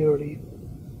clearly.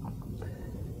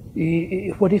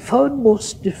 What he found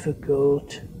most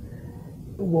difficult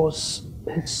was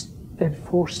his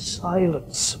enforced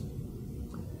silence.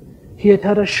 He had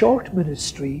had a short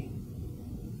ministry.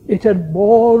 It had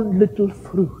borne little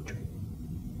fruit.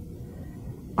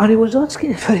 And he was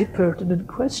asking a very pertinent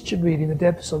question, really, in the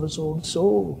depths of his own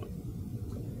soul.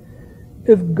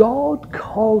 If God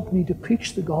called me to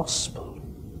preach the gospel,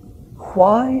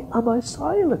 why am I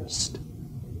silenced?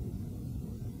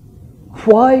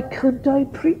 Why can't I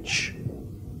preach?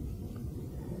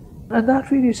 And that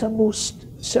really is a most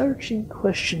searching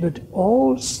question that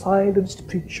all silenced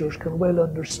preachers can well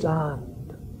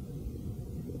understand.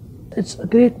 It's a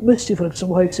great mystery, for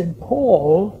example, why St.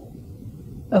 Paul,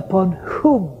 upon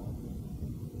whom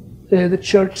the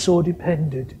church so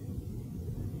depended,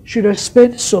 should have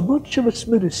spent so much of its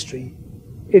ministry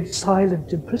in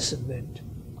silent imprisonment.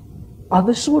 And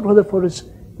this is what Rutherford is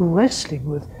wrestling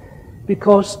with,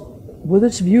 because with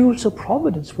its views of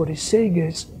providence, what he's saying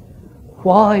is,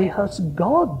 Why has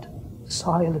God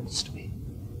silenced me?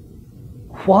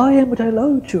 Why am I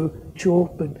allowed to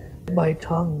open my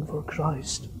tongue for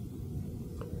Christ?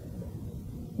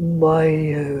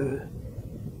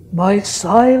 My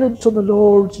silence on the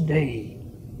Lord's day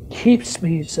keeps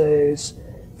me, he says,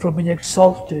 from being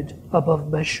exalted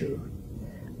above measure,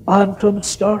 and from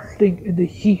startling in the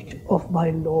heat of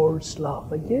my Lord's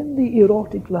love. Again, the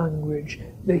erotic language,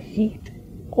 the heat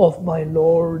of my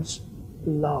Lord's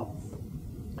love.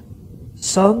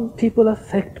 Some people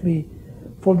affect me,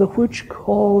 for the which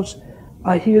cause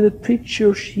I hear the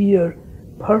preachers here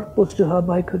purpose to have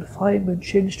my confinement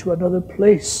changed to another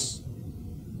place.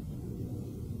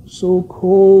 So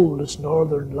cold is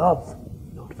northern love,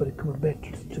 not very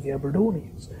complimentary to the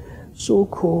Aberdonians. So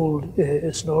cold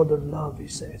is northern love, he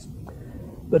says.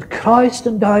 But Christ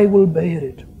and I will bear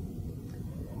it.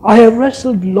 I have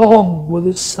wrestled long with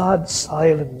his sad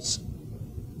silence.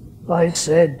 I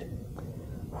said,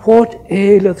 what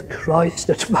aileth Christ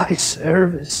at my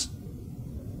service?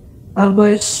 And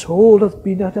my soul hath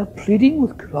been at a pleading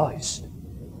with Christ,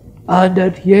 and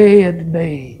at yea and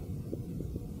nay.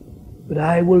 But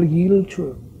I will yield to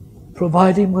him,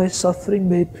 providing my suffering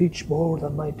may preach more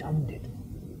than my tongue did.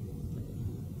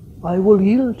 I will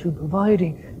yield to him,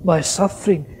 providing my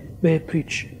suffering may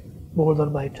preach more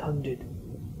than my tongue did.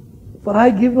 For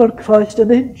I give not Christ an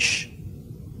inch,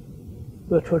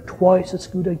 but for twice as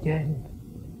good again.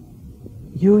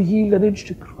 You yield an inch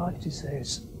to Christ, he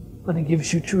says, and he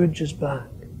gives you 2 inches back.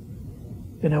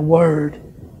 In a word,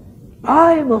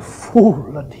 I am a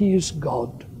fool and he is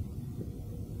God.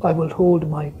 I will hold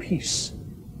my peace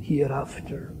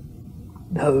hereafter.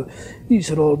 Now, these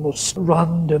are almost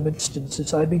random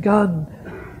instances. I began,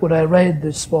 when I read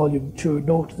this volume, to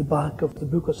note the back of the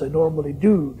book, as I normally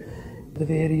do, the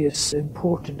various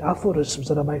important aphorisms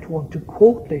that I might want to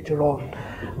quote later on.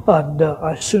 And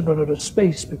I soon ran out of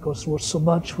space because there was so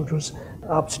much which was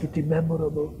absolutely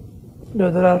memorable. Now,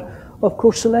 there are, of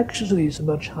course, selections of these in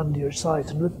much handier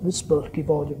size in this bulky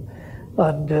volume.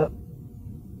 And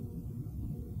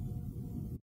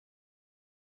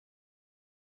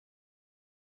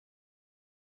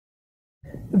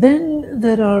then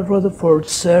there are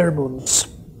Rutherford's sermons.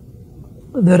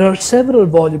 There are several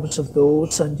volumes of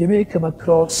those, and you may come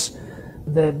across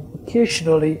them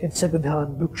occasionally in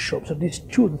second-hand bookshops. At least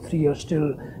 2 and 3 are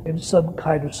still in some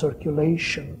kind of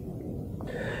circulation.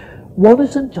 One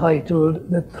is entitled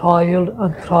The Trial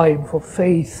and Triumph of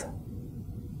Faith.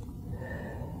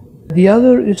 The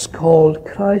other is called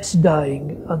Christ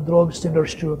Dying and Drawing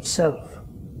Sinners to Himself.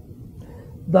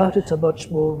 That is a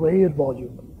much more rare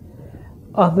volume.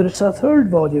 And there is a third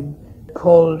volume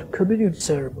called Communion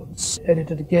Sermons,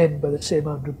 edited again by the same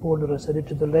Andrew Bourner as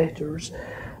edited the letters.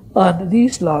 And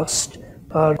these last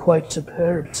are quite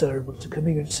superb sermons, the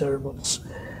Communion Sermons.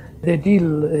 They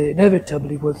deal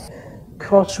inevitably with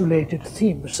cross-related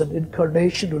themes and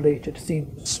incarnation-related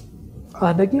themes.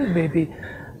 And again, maybe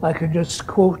I can just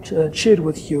quote and share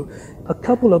with you a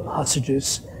couple of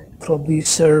passages from these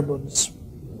sermons.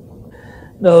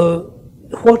 Now,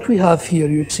 what we have here,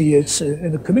 you see, is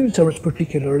in the Communion Sermons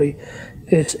particularly,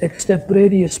 is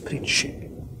extemporaneous preaching.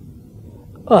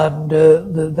 And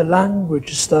the language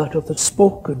is that of the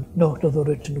spoken, not of the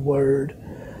written word.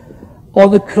 On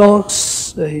the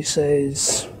cross, he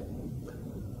says,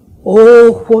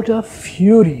 oh, what a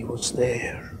fury was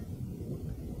there.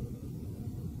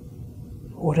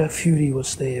 What a fury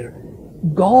was there.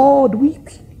 God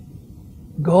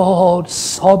weeping, God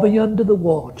sobbing under the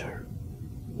water.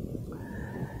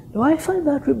 Now, I find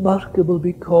that remarkable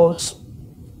because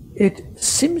it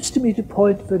seems to me to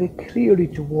point very clearly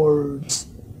towards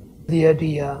the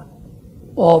idea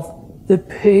of the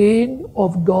pain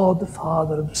of God the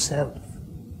Father Himself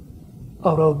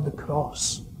around the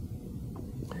cross.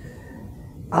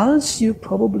 As you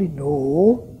probably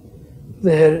know,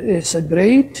 there is a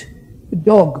great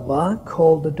dogma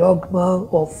called the dogma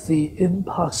of the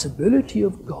impassibility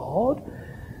of God,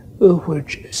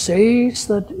 which says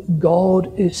that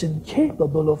God is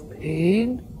incapable of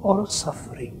pain or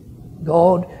suffering.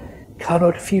 God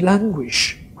cannot feel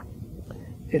anguish.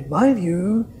 In my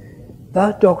view,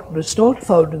 that doctrine is not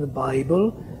found in the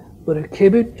Bible, but it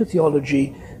came into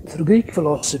theology through Greek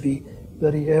philosophy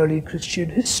very early in Christian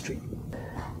history.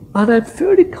 And I'm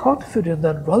fairly confident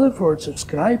that Rutherford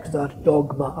subscribed to that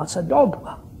dogma as a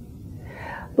dogma.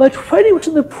 But when he was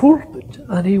in the pulpit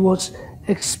and he was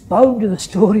expounding the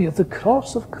story of the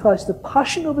cross of Christ, the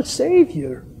passion of a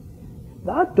Saviour,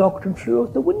 that doctrine flew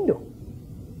out the window.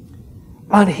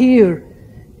 And here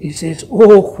he says,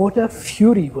 oh, what a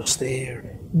fury was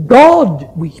there.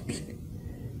 God weeping,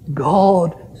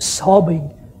 God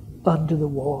sobbing under the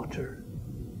water.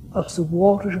 as the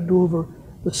waters run over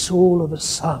the soul of the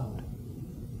Son,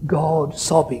 God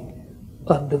sobbing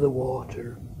under the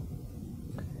water.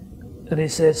 And he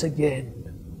says again,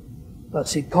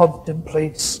 as he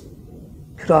contemplates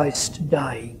Christ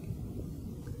dying,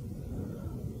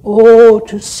 "Oh,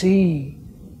 to see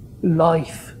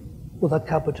life with a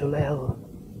capital L.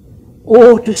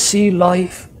 Oh, to see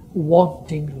life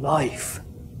wanting life.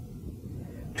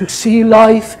 To see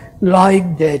life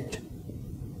lying dead.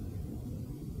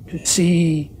 To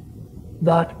see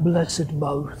that blessed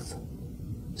mouth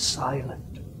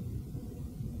silent."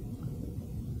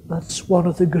 That's one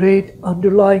of the great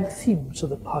underlying themes of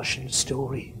the Passion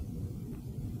story.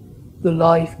 The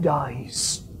life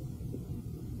dies,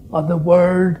 and the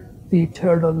Word, the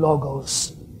eternal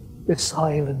Logos, is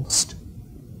silenced,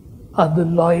 and the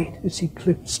light is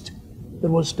eclipsed.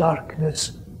 There was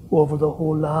darkness over the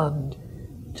whole land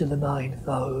till the 9th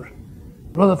hour.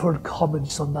 Rutherford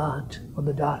comments on that, on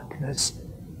the darkness.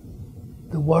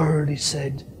 The Word, he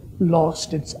said,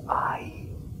 lost its eye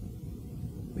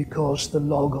because the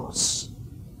Logos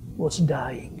was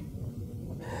dying.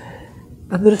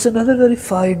 And there is another very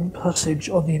fine passage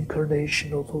on the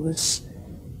Incarnation, although this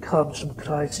comes from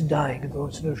Christ dying and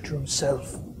those to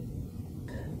himself.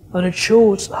 And it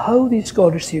shows how these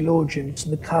Scottish theologians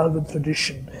in the Calvin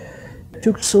tradition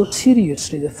took so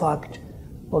seriously the fact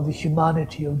of the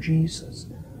humanity of Jesus,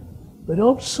 but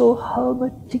also how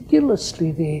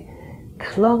meticulously they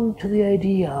clung to the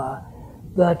idea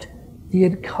that the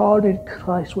incarnate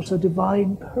Christ was a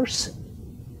divine person,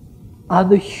 and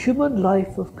the human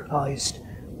life of Christ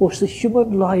was the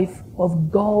human life of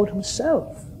God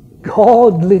himself,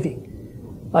 God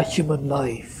living a human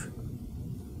life.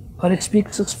 And it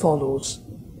speaks as follows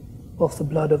of the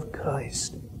blood of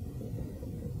Christ.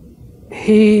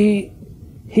 He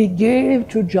gave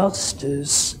to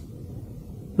justice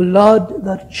blood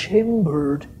that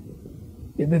chambered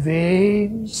in the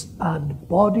veins and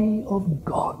body of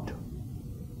God.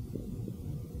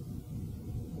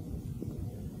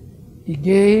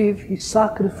 He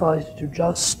sacrificed to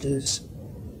justice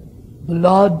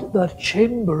blood that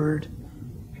chambered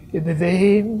in the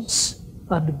veins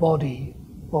and body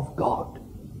of God.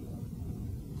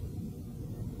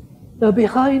 Now,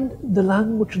 behind the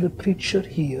language of the preacher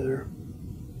here,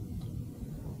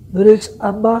 there is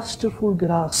a masterful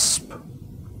grasp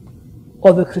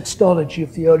of the Christology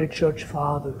of the early church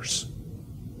fathers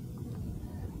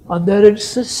and their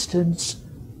insistence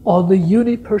on the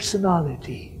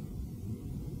unipersonality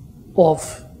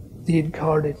of the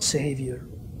incarnate Saviour.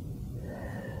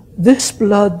 This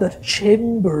blood that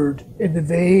chambered in the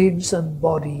veins and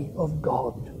body of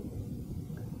God.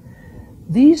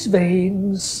 These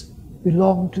veins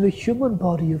belong to the human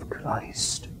body of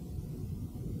Christ.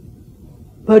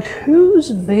 But whose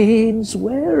veins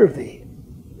were they?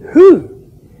 Who?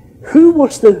 Who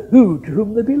was the who to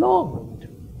whom they belonged?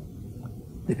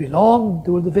 They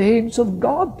were the veins of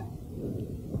God.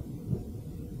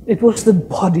 It was the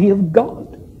body of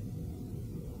God.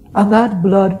 And that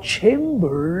blood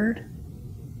chambered,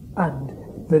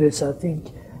 and there is, I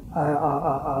think,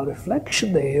 a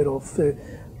reflection there of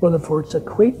Rutherford's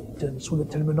acquaintance with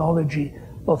the terminology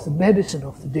of the medicine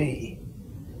of the day.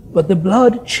 But the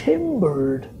blood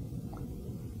chambered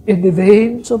in the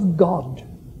veins of God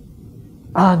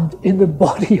and in the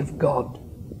body of God,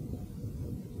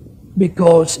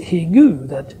 because he knew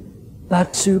that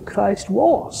that's who Christ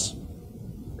was.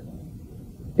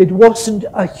 It wasn't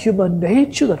a human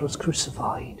nature that was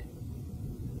crucified.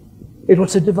 It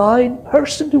was a divine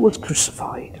person who was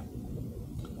crucified.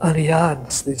 And he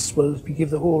adds this, well, we give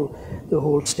the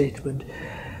whole statement.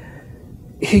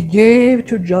 He gave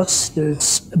to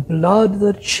justice blood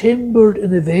that chambered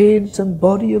in the veins and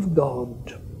body of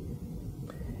God,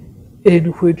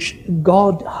 in which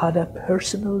God had a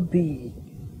personal being.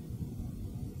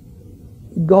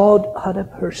 God had a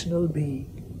personal being.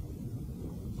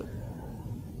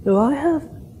 Now, I have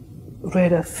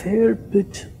read a fair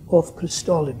bit of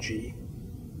Christology,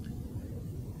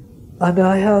 and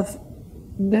I have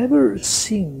never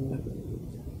seen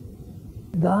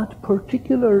that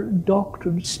particular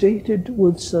doctrine stated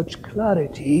with such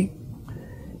clarity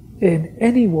in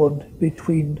anyone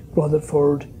between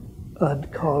Rutherford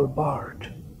and Karl Barth.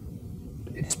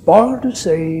 It's Barth who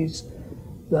says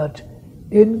that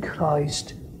in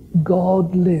Christ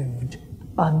God lived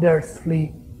an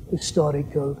earthly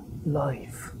historical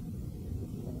life.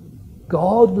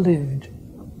 God lived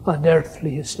an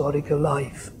earthly historical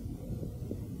life.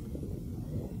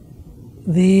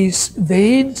 These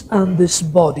veins and this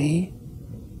body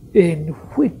in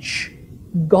which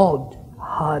God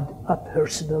had a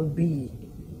personal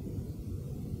being.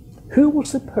 Who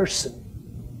was the person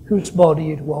whose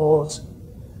body it was,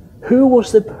 who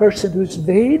was the person whose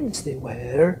veins they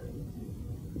were.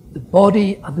 The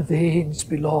body and the veins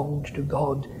belonged to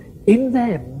God. In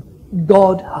them,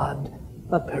 God had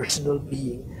a personal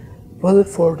being.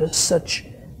 Rutherford has such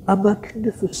a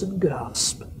magnificent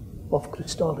grasp of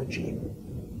Christology.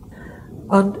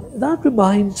 And that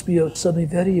reminds me of something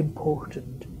very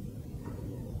important,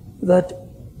 that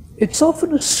it's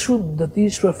often assumed that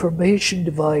these Reformation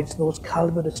divines, those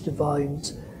Calvinist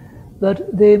divines,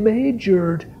 that they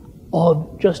majored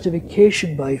on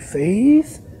justification by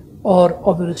faith or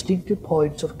on the distinctive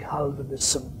points of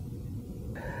Calvinism.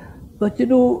 But you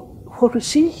know, what we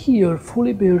see here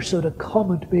fully bears out a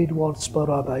comment made once by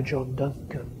Rabbi John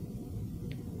Duncan.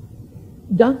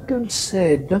 Duncan was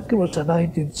a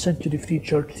 19th century Free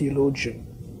Church theologian.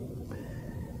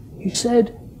 He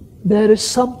said, there is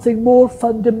something more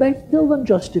fundamental than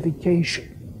justification.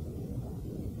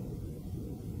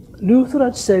 Luther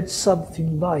had said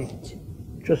something like,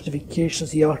 justification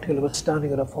is the article of a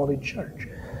standing in a fallen church.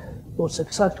 Those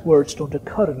exact words don't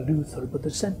occur in Luther, but the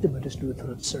sentiment is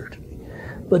Lutheran certainly.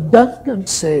 But Duncan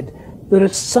said, there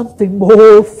is something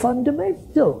more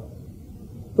fundamental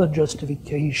than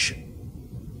justification.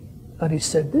 And he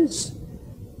said this,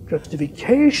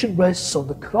 justification rests on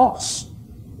the cross,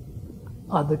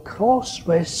 and the cross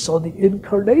rests on the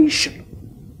incarnation.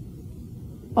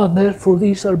 And therefore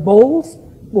these are both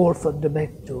more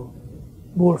fundamental,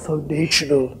 more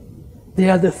foundational. They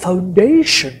are the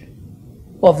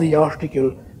foundation of the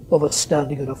article of a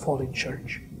standing in a fallen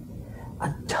church.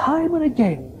 And time and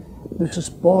again, this is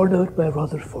borne out by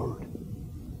Rutherford.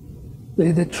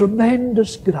 The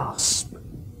tremendous grasp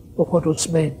of what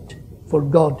was meant for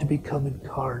God to become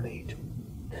incarnate.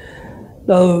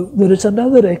 Now, there is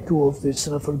another echo of this,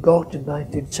 and a forgotten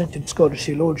 19th century Scottish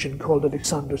theologian called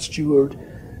Alexander Stewart,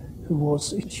 who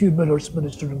was Hugh Miller's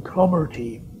minister in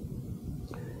Cromarty.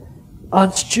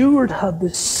 And Stewart had the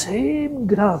same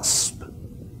grasp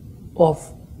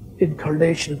of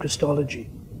incarnation and Christology.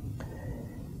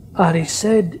 And he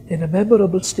said in a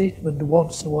memorable statement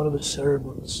once in one of his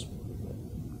sermons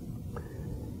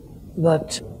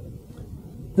that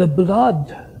the blood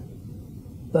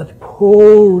that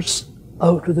pours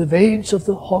out of the veins of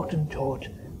the Hottentot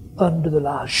under the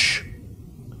lash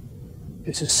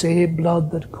is the same blood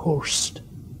that coursed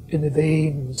in the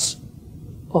veins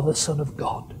of the Son of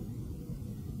God.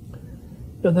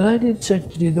 In the 19th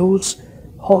century, those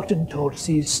Hottentots,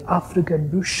 these African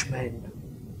Bushmen,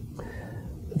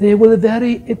 they were the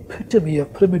very epitome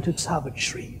of primitive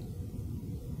savagery.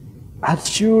 And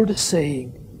Stewart is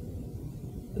saying,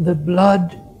 the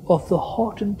blood of the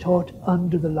Hottentot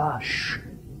under the lash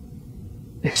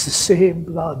is the same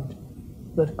blood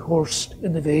that coursed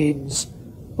in the veins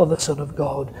of the Son of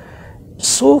God.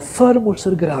 So firm was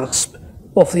their grasp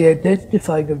of the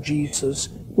identifying of Jesus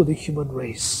with the human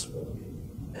race.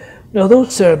 Now,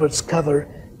 those sermons cover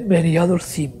many other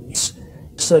themes,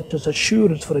 such as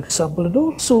assurance, for example, and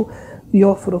also the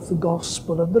offer of the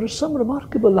gospel. And there is some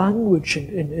remarkable language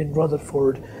in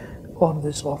Rutherford on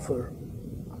this offer.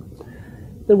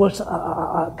 There was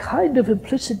a kind of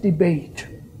implicit debate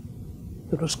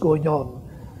that was going on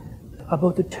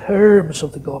about the terms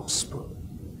of the gospel.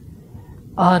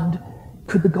 And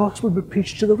could the gospel be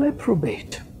preached to the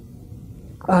reprobate?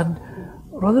 And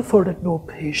Rutherford had no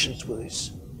patience with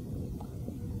this.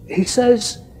 He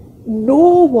says,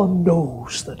 no one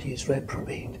knows that he is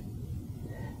reprobate.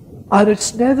 And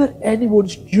it's never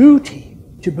anyone's duty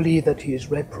to believe that he is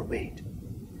reprobate.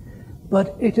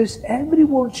 But it is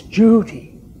everyone's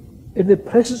duty in the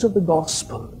presence of the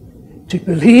gospel to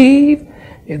believe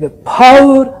in the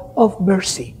power of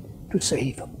mercy to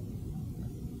save him.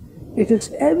 It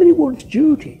is everyone's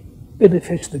duty in the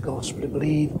face of the gospel to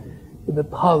believe in the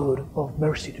power of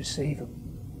mercy to save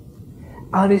him.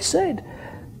 And he said,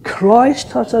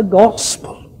 Christ has a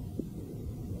gospel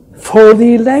for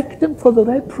the elect and for the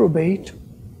reprobate,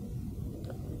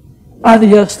 and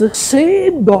he has the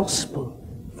same gospel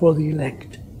for the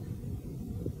elect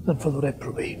and for the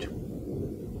reprobate.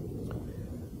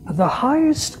 And the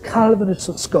highest Calvinists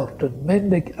of Scotland, men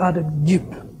like Adam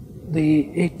Gibb, the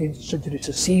 18th century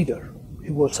seceder,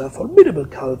 who was a formidable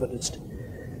Calvinist,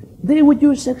 they would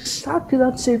use exactly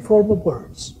that same form of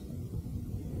words.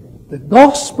 The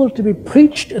gospel to be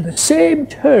preached in the same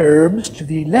terms to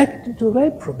the elect and to the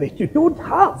reprobate. You don't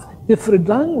have different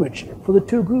language for the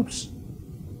two groups.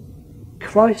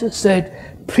 Christ has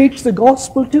said, preach the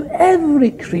gospel to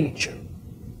every creature.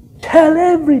 Tell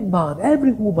every man,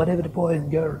 every woman, every boy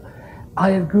and girl,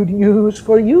 I have good news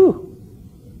for you.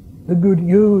 The good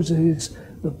news is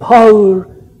the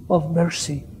power of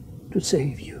mercy to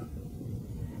save you.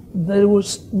 there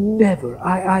was never,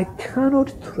 I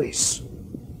cannot trace,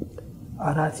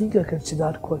 and I think I can say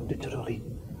that quite literally,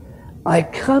 I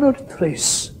cannot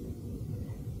trace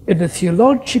in the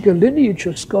theological lineage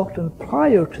of Scotland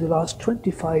prior to the last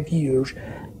 25 years,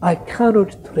 I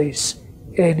cannot trace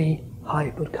any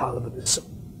hyper-Calvinism.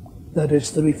 That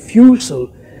is, the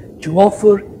refusal to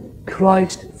offer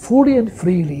Christ fully and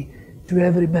freely to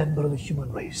every member of the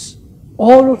human race.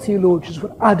 All our theologians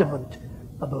were adamant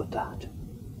about that.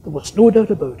 There was no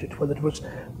doubt about it, whether it was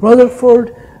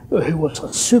Rutherford, who was a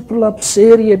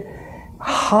supralapsarian,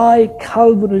 high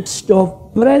Calvinist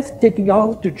of breathtaking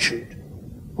altitude,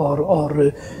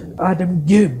 or Adam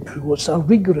Gibb, who was a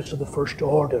rigorist of the first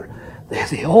order.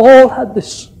 They all had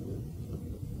this,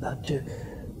 that the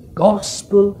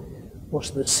gospel was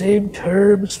in the same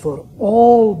terms for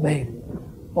all men,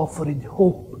 offering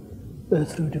hope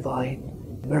through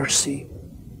divine mercy.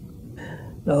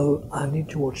 Now, I need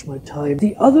to watch my time.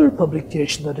 The other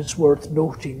publication that is worth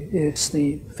noting is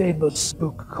the famous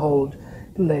book called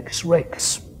Lex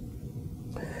Rex.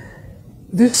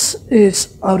 This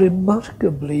is a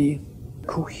remarkably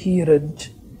coherent,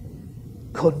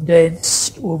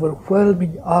 condensed,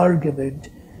 overwhelming argument,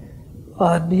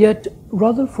 and yet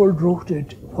Rutherford wrote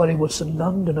it while he was in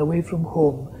London, away from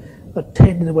home,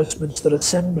 attending the Westminster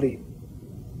Assembly.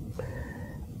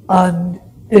 And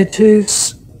it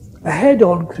is a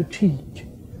head-on critique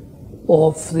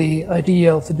of the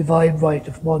idea of the divine right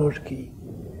of monarchy,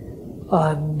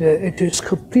 and it is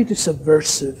completely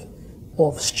subversive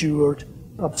of Stuart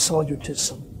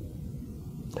absolutism.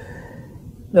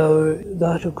 Now,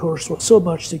 that of course was so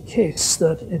much the case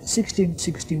that in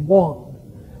 1661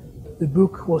 the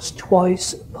book was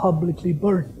twice publicly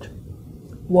burnt,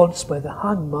 once by the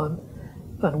hangman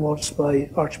and once by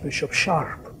Archbishop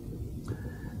Sharp,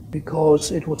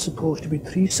 because it was supposed to be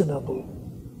treasonable.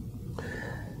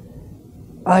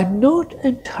 I'm not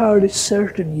entirely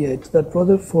certain yet that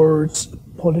Rutherford's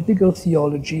political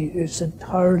theology is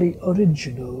entirely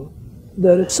original.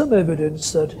 There is some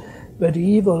evidence that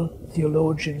medieval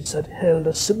theologians had held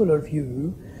a similar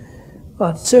view,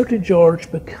 and certainly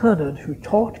George Buchanan, who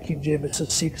taught King James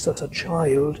VI as a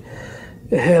child,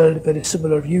 held very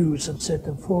similar views and set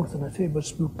them forth in a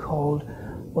famous book called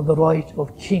On the Right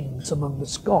of Kings Among the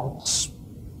Scots.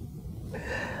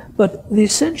 But the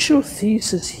essential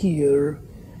thesis here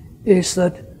is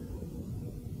that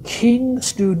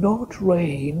kings do not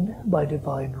reign by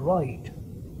divine right.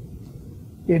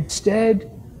 Instead,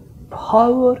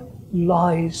 power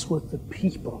lies with the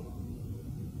people,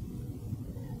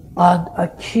 and a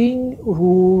king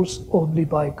rules only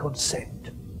by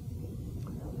consent.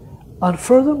 And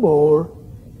furthermore,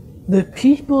 the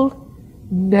people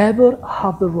never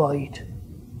have the right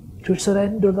to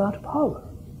surrender that power.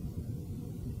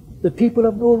 The people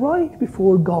have no right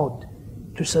before God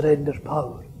to surrender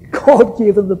power. God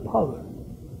gave them the power,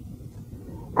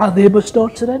 and they must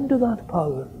not surrender that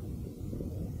power.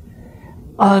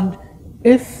 And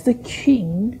if the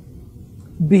king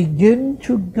begin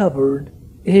to govern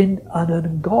in an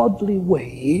ungodly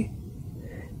way,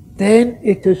 then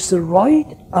it is the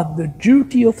right and the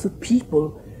duty of the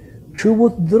people to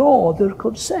withdraw their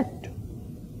consent.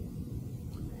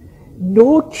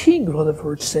 No king,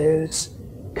 Rutherford says,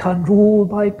 can rule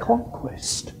by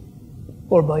conquest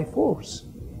or by force.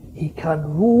 He can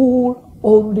rule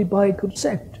only by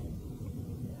consent.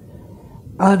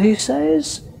 And he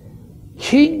says,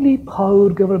 kingly power,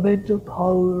 governmental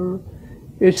power,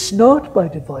 it's not by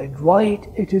divine right,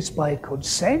 it is by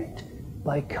consent,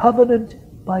 by covenant,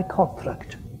 by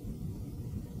contract.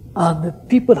 And the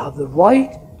people have the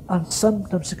right, and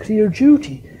sometimes a clear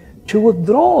duty, to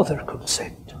withdraw their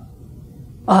consent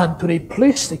and to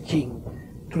replace the king,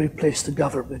 to replace the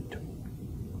government.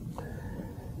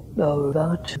 Now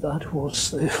that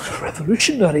was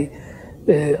revolutionary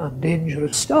and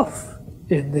dangerous stuff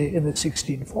in the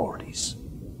 1640s.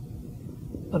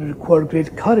 And it required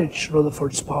great courage on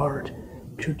Rutherford's part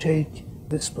to take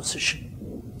this position.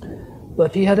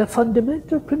 But he had a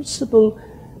fundamental principle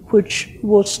which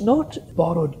was not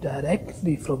borrowed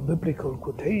directly from biblical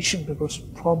quotation, but was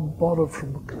borrowed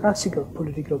from classical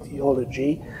political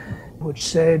theology, which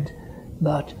said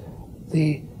that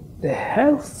the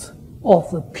health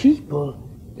of the people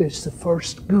is the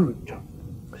first good.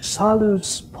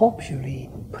 Salus populi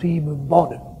primum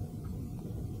bonum.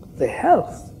 The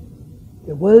health,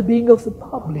 the well-being of the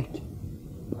public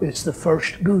is the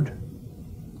first good.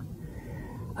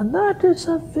 And that is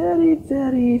a very,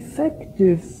 very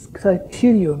effective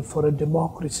criterion for a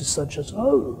democracy such as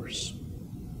ours.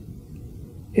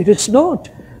 It is not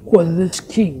whether this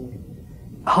king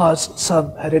has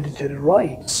some hereditary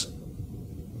rights,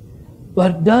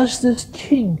 But does this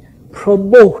king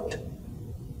promote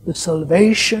the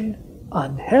salvation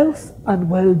and health and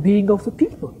well-being of the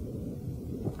people?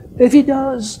 If he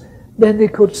does, then they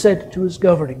consent to his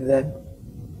governing them.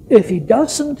 If he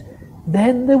doesn't,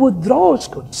 then they withdraw his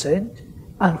consent,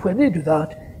 and when they do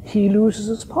that, he loses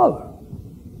his power.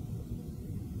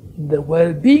 The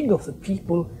well-being of the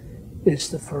people is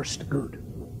the first good.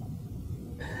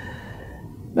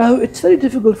 Now, it's very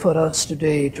difficult for us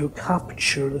today to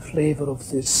capture the flavour of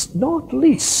this, not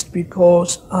least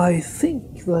because I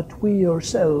think that we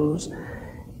ourselves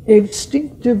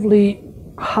instinctively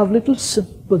have little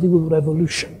sympathy with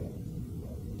revolution.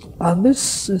 And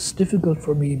this is difficult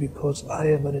for me because I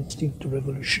am an instinctive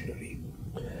revolutionary.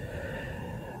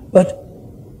 But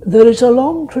there is a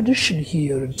long tradition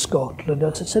here in Scotland.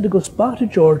 As I said, it goes back to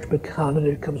George Buchanan,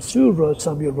 it comes through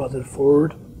Samuel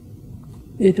Rutherford.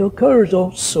 It occurs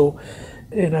also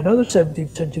in another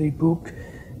 17th century book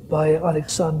by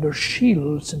Alexander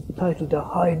Shields entitled A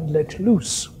Hind Let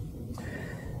Loose,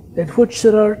 in which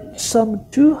there are some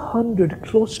 200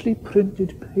 closely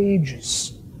printed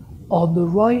pages on the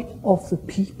right of the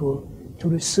people to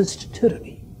resist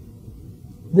tyranny.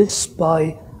 This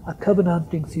by a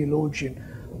Covenanting theologian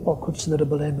of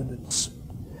considerable eminence.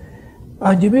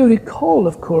 And you may recall,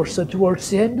 of course, that towards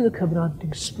the end of the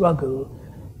Covenanting struggle,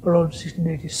 around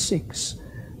 1686,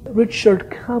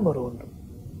 Richard Cameron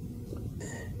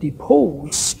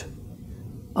deposed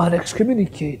and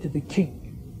excommunicated the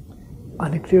king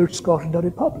and declared Scotland a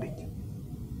republic.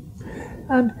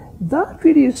 And that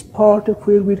really is part of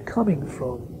where we're coming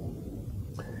from.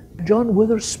 John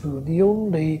Witherspoon, the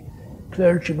only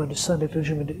clergyman, descendant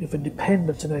clergyman of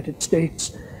independence in the United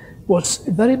States, was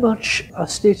very much a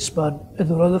statesman in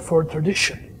the Rutherford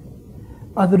tradition.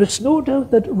 And there is no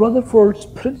doubt that Rutherford's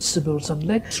principles and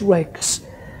lex rex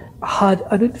had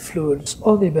an influence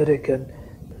on the American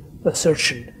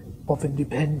assertion of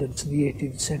independence in the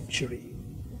 18th century.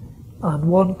 And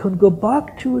one can go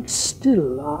back to it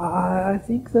still. I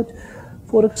think that,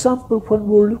 for example, when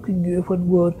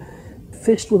we're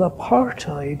faced with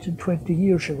apartheid 20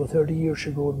 years ago, 30 years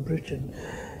ago in Britain,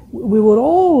 we were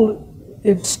all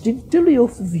instinctively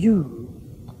of the view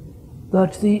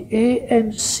that the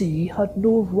ANC had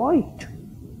no right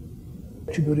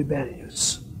to be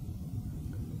rebellious.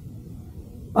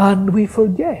 And we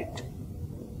forget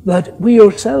that we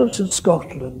ourselves in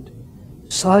Scotland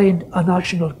signed a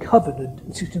national covenant in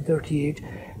 1638,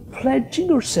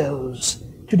 pledging ourselves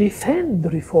to defend the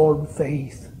Reformed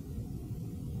faith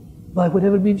by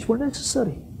whatever means were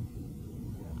necessary.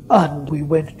 And we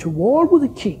went to war with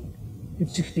the king in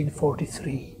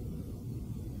 1643.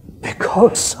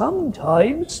 Because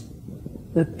sometimes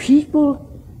the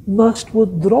people must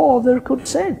withdraw their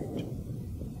consent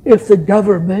if the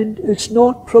government is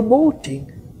not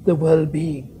promoting the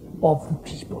well-being of the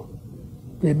people.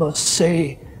 They must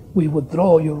say, we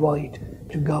withdraw your right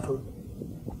to govern.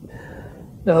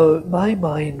 Now, my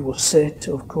mind was set,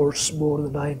 of course, more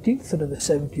in the 19th than in the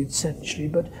 17th century,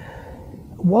 but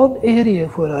one area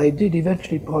where I did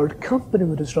eventually part company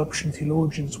with disruption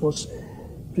theologians was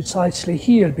precisely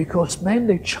here, because men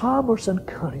like Chalmers and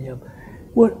Cunningham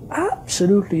were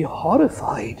absolutely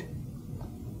horrified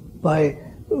by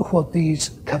what these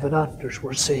Covenanters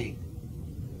were saying.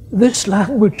 This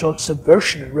language of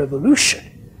subversion and revolution.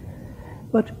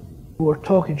 But we were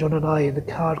talking, John and I, in the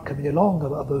car coming along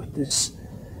about this,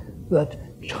 that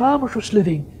Chalmers was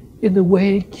living in the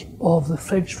wake of the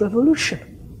French Revolution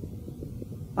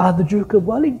and the Duke of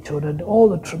Wellington and all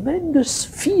the tremendous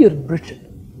fear in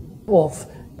Britain of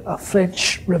a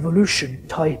French Revolution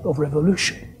type of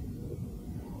revolution.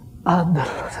 And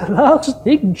the last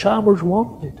thing Chalmers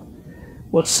wanted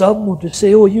was someone to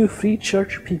say, oh, you Free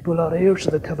Church people are heirs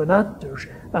of the Covenanters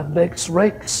and lex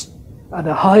rex and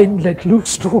a hind let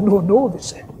loose. No, they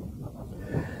said.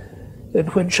 And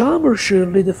when Chalmers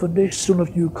laid the foundation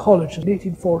of New College in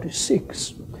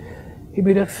 1846, he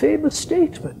made a famous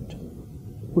statement,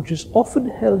 which is often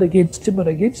held against him and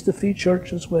against the Free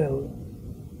Church as well.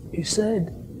 He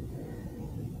said,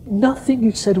 nothing,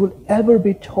 he said, will ever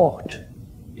be taught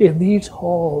in these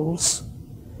halls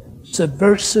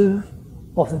subversive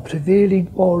of the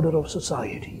prevailing order of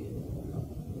society.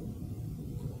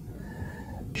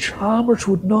 Chalmers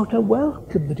would not have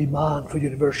welcomed the demand for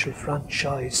universal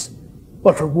franchise,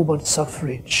 or for women's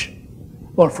suffrage,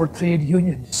 or for trade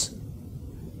unions,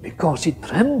 because he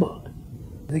trembled.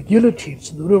 The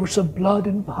guillotines and the rivers of blood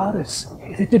in Paris,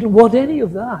 they didn't want any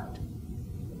of that.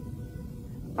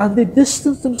 And they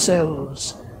distanced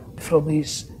themselves from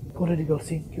these political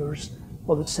thinkers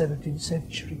of the 17th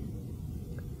century.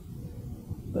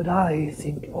 But I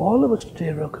think all of us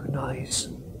today recognize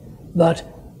that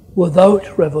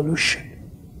without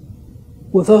revolution,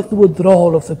 without the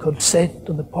withdrawal of the consent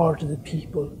on the part of the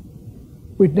people,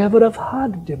 we'd never have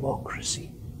had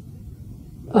democracy.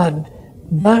 And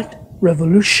that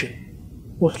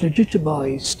revolution was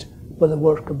legitimised by the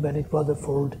work of men like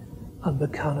Rutherford and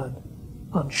Buchanan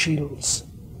and Shields.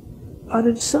 And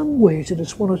in some ways it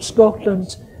is one of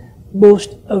Scotland's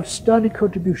most outstanding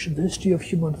contributions to the history of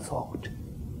human thought,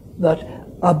 that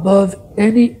above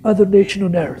any other nation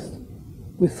on earth,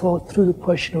 we thought through the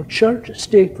question of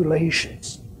church-state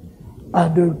relations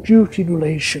and our duty in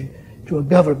relation to a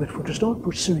government which is not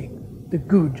pursuing the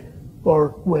good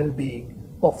or well-being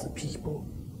of the people.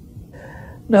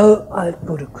 Now I'm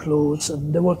going to close,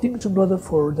 and there were things in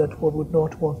Rutherford that one would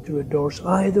not want to endorse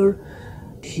either.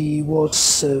 He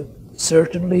was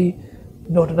certainly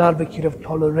not an advocate of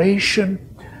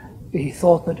toleration. He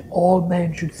thought that all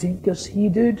men should think as he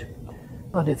did,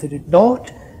 and if they did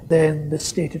not, then the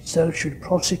state itself should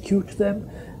prosecute them.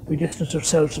 We distance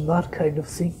ourselves from that kind of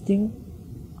thinking.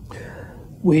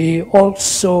 We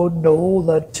also know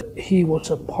that he was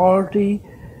a party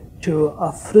to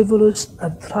a frivolous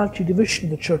and tragic division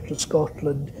in the Church of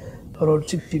Scotland around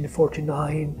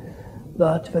 1649,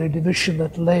 that very division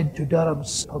that led to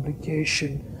Durham's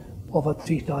publication of a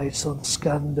treatise on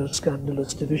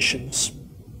scandalous divisions.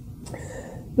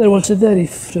 There was a very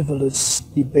frivolous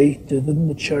debate within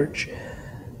the Church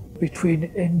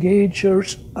between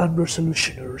engagers and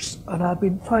resolutioners, and I've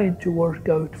been trying to work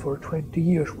out for 20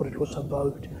 years what it was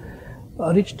about.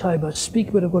 And each time I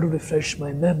speak, but I'm going to refresh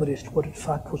my memory as to what in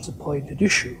fact was the point at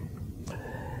issue.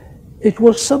 It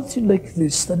was something like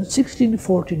this, that in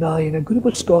 1649 a group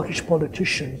of Scottish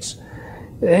politicians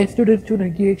entered into an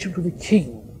engagement with the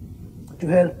king to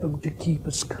help him to keep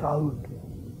his crown.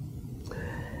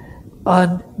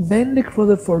 And men like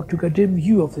Rutherford took a dim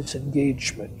view of this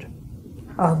engagement,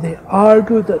 and they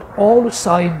argued that all who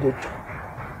signed it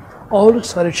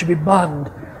should be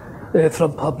banned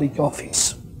from public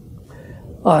office,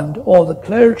 and all the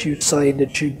clergy who signed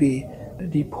it should be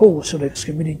deposed or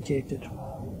excommunicated.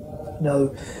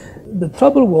 Now, the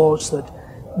trouble was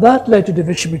that led to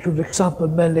division between, for example,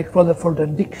 men like Rutherford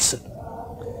and Dixon.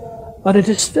 And it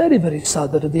is very, very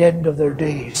sad that at the end of their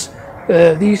days,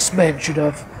 these men should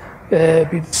have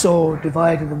been so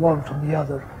divided the one from the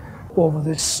other over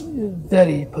this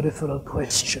very peripheral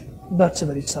question. That's a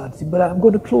very sad thing, but I'm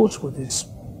going to close with this.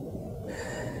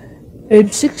 In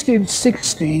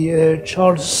 1660,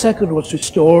 Charles II was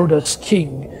restored as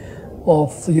King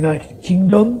of the United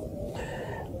Kingdom,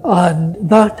 and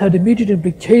that had immediate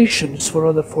implications for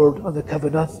Rutherford and the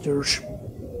Covenanters.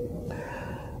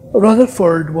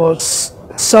 Rutherford was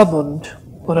summoned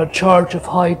on a charge of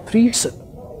high treason,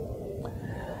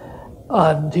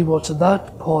 and he was at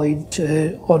that point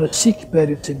on a sick bed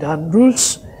in St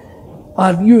Andrews,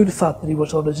 and knew in fact that he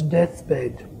was on his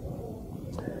deathbed.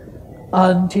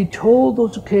 And he told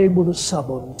those who came with the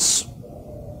summons,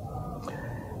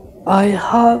 "I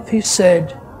have," he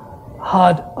said,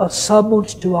 "had a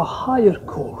summons to a higher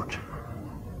court,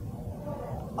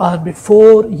 and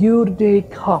before your day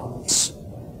comes,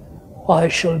 I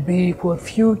shall be where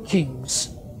few kings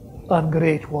and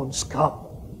great ones come."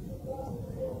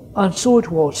 And so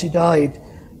it was. He died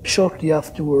shortly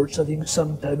afterwards, I think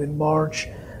sometime in March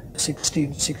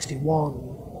 1661.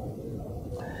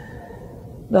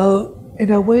 Now,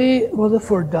 in a way,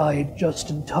 Rutherford died just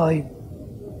in time.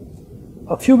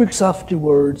 A few weeks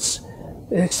afterwards,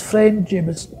 his friend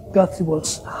James Guthrie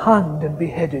was hanged and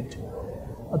beheaded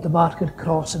at the Market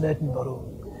Cross in Edinburgh.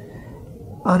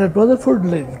 And had Rutherford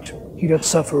lived, he'd have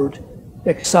suffered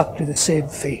exactly the same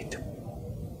fate.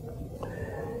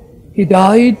 He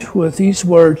died with these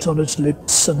words on his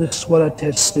lips, and this is what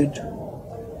attested: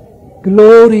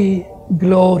 "Glory,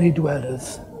 glory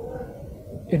dwelleth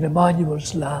in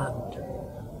Emmanuel's land."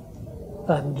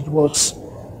 And it was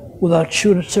with that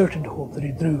sure and certain hope that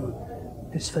he drew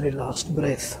his very last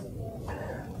breath.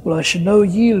 Well, I shall now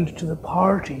yield to the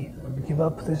party and give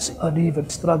up this uneven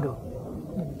struggle.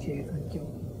 Okay, thank you.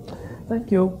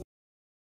 Thank you.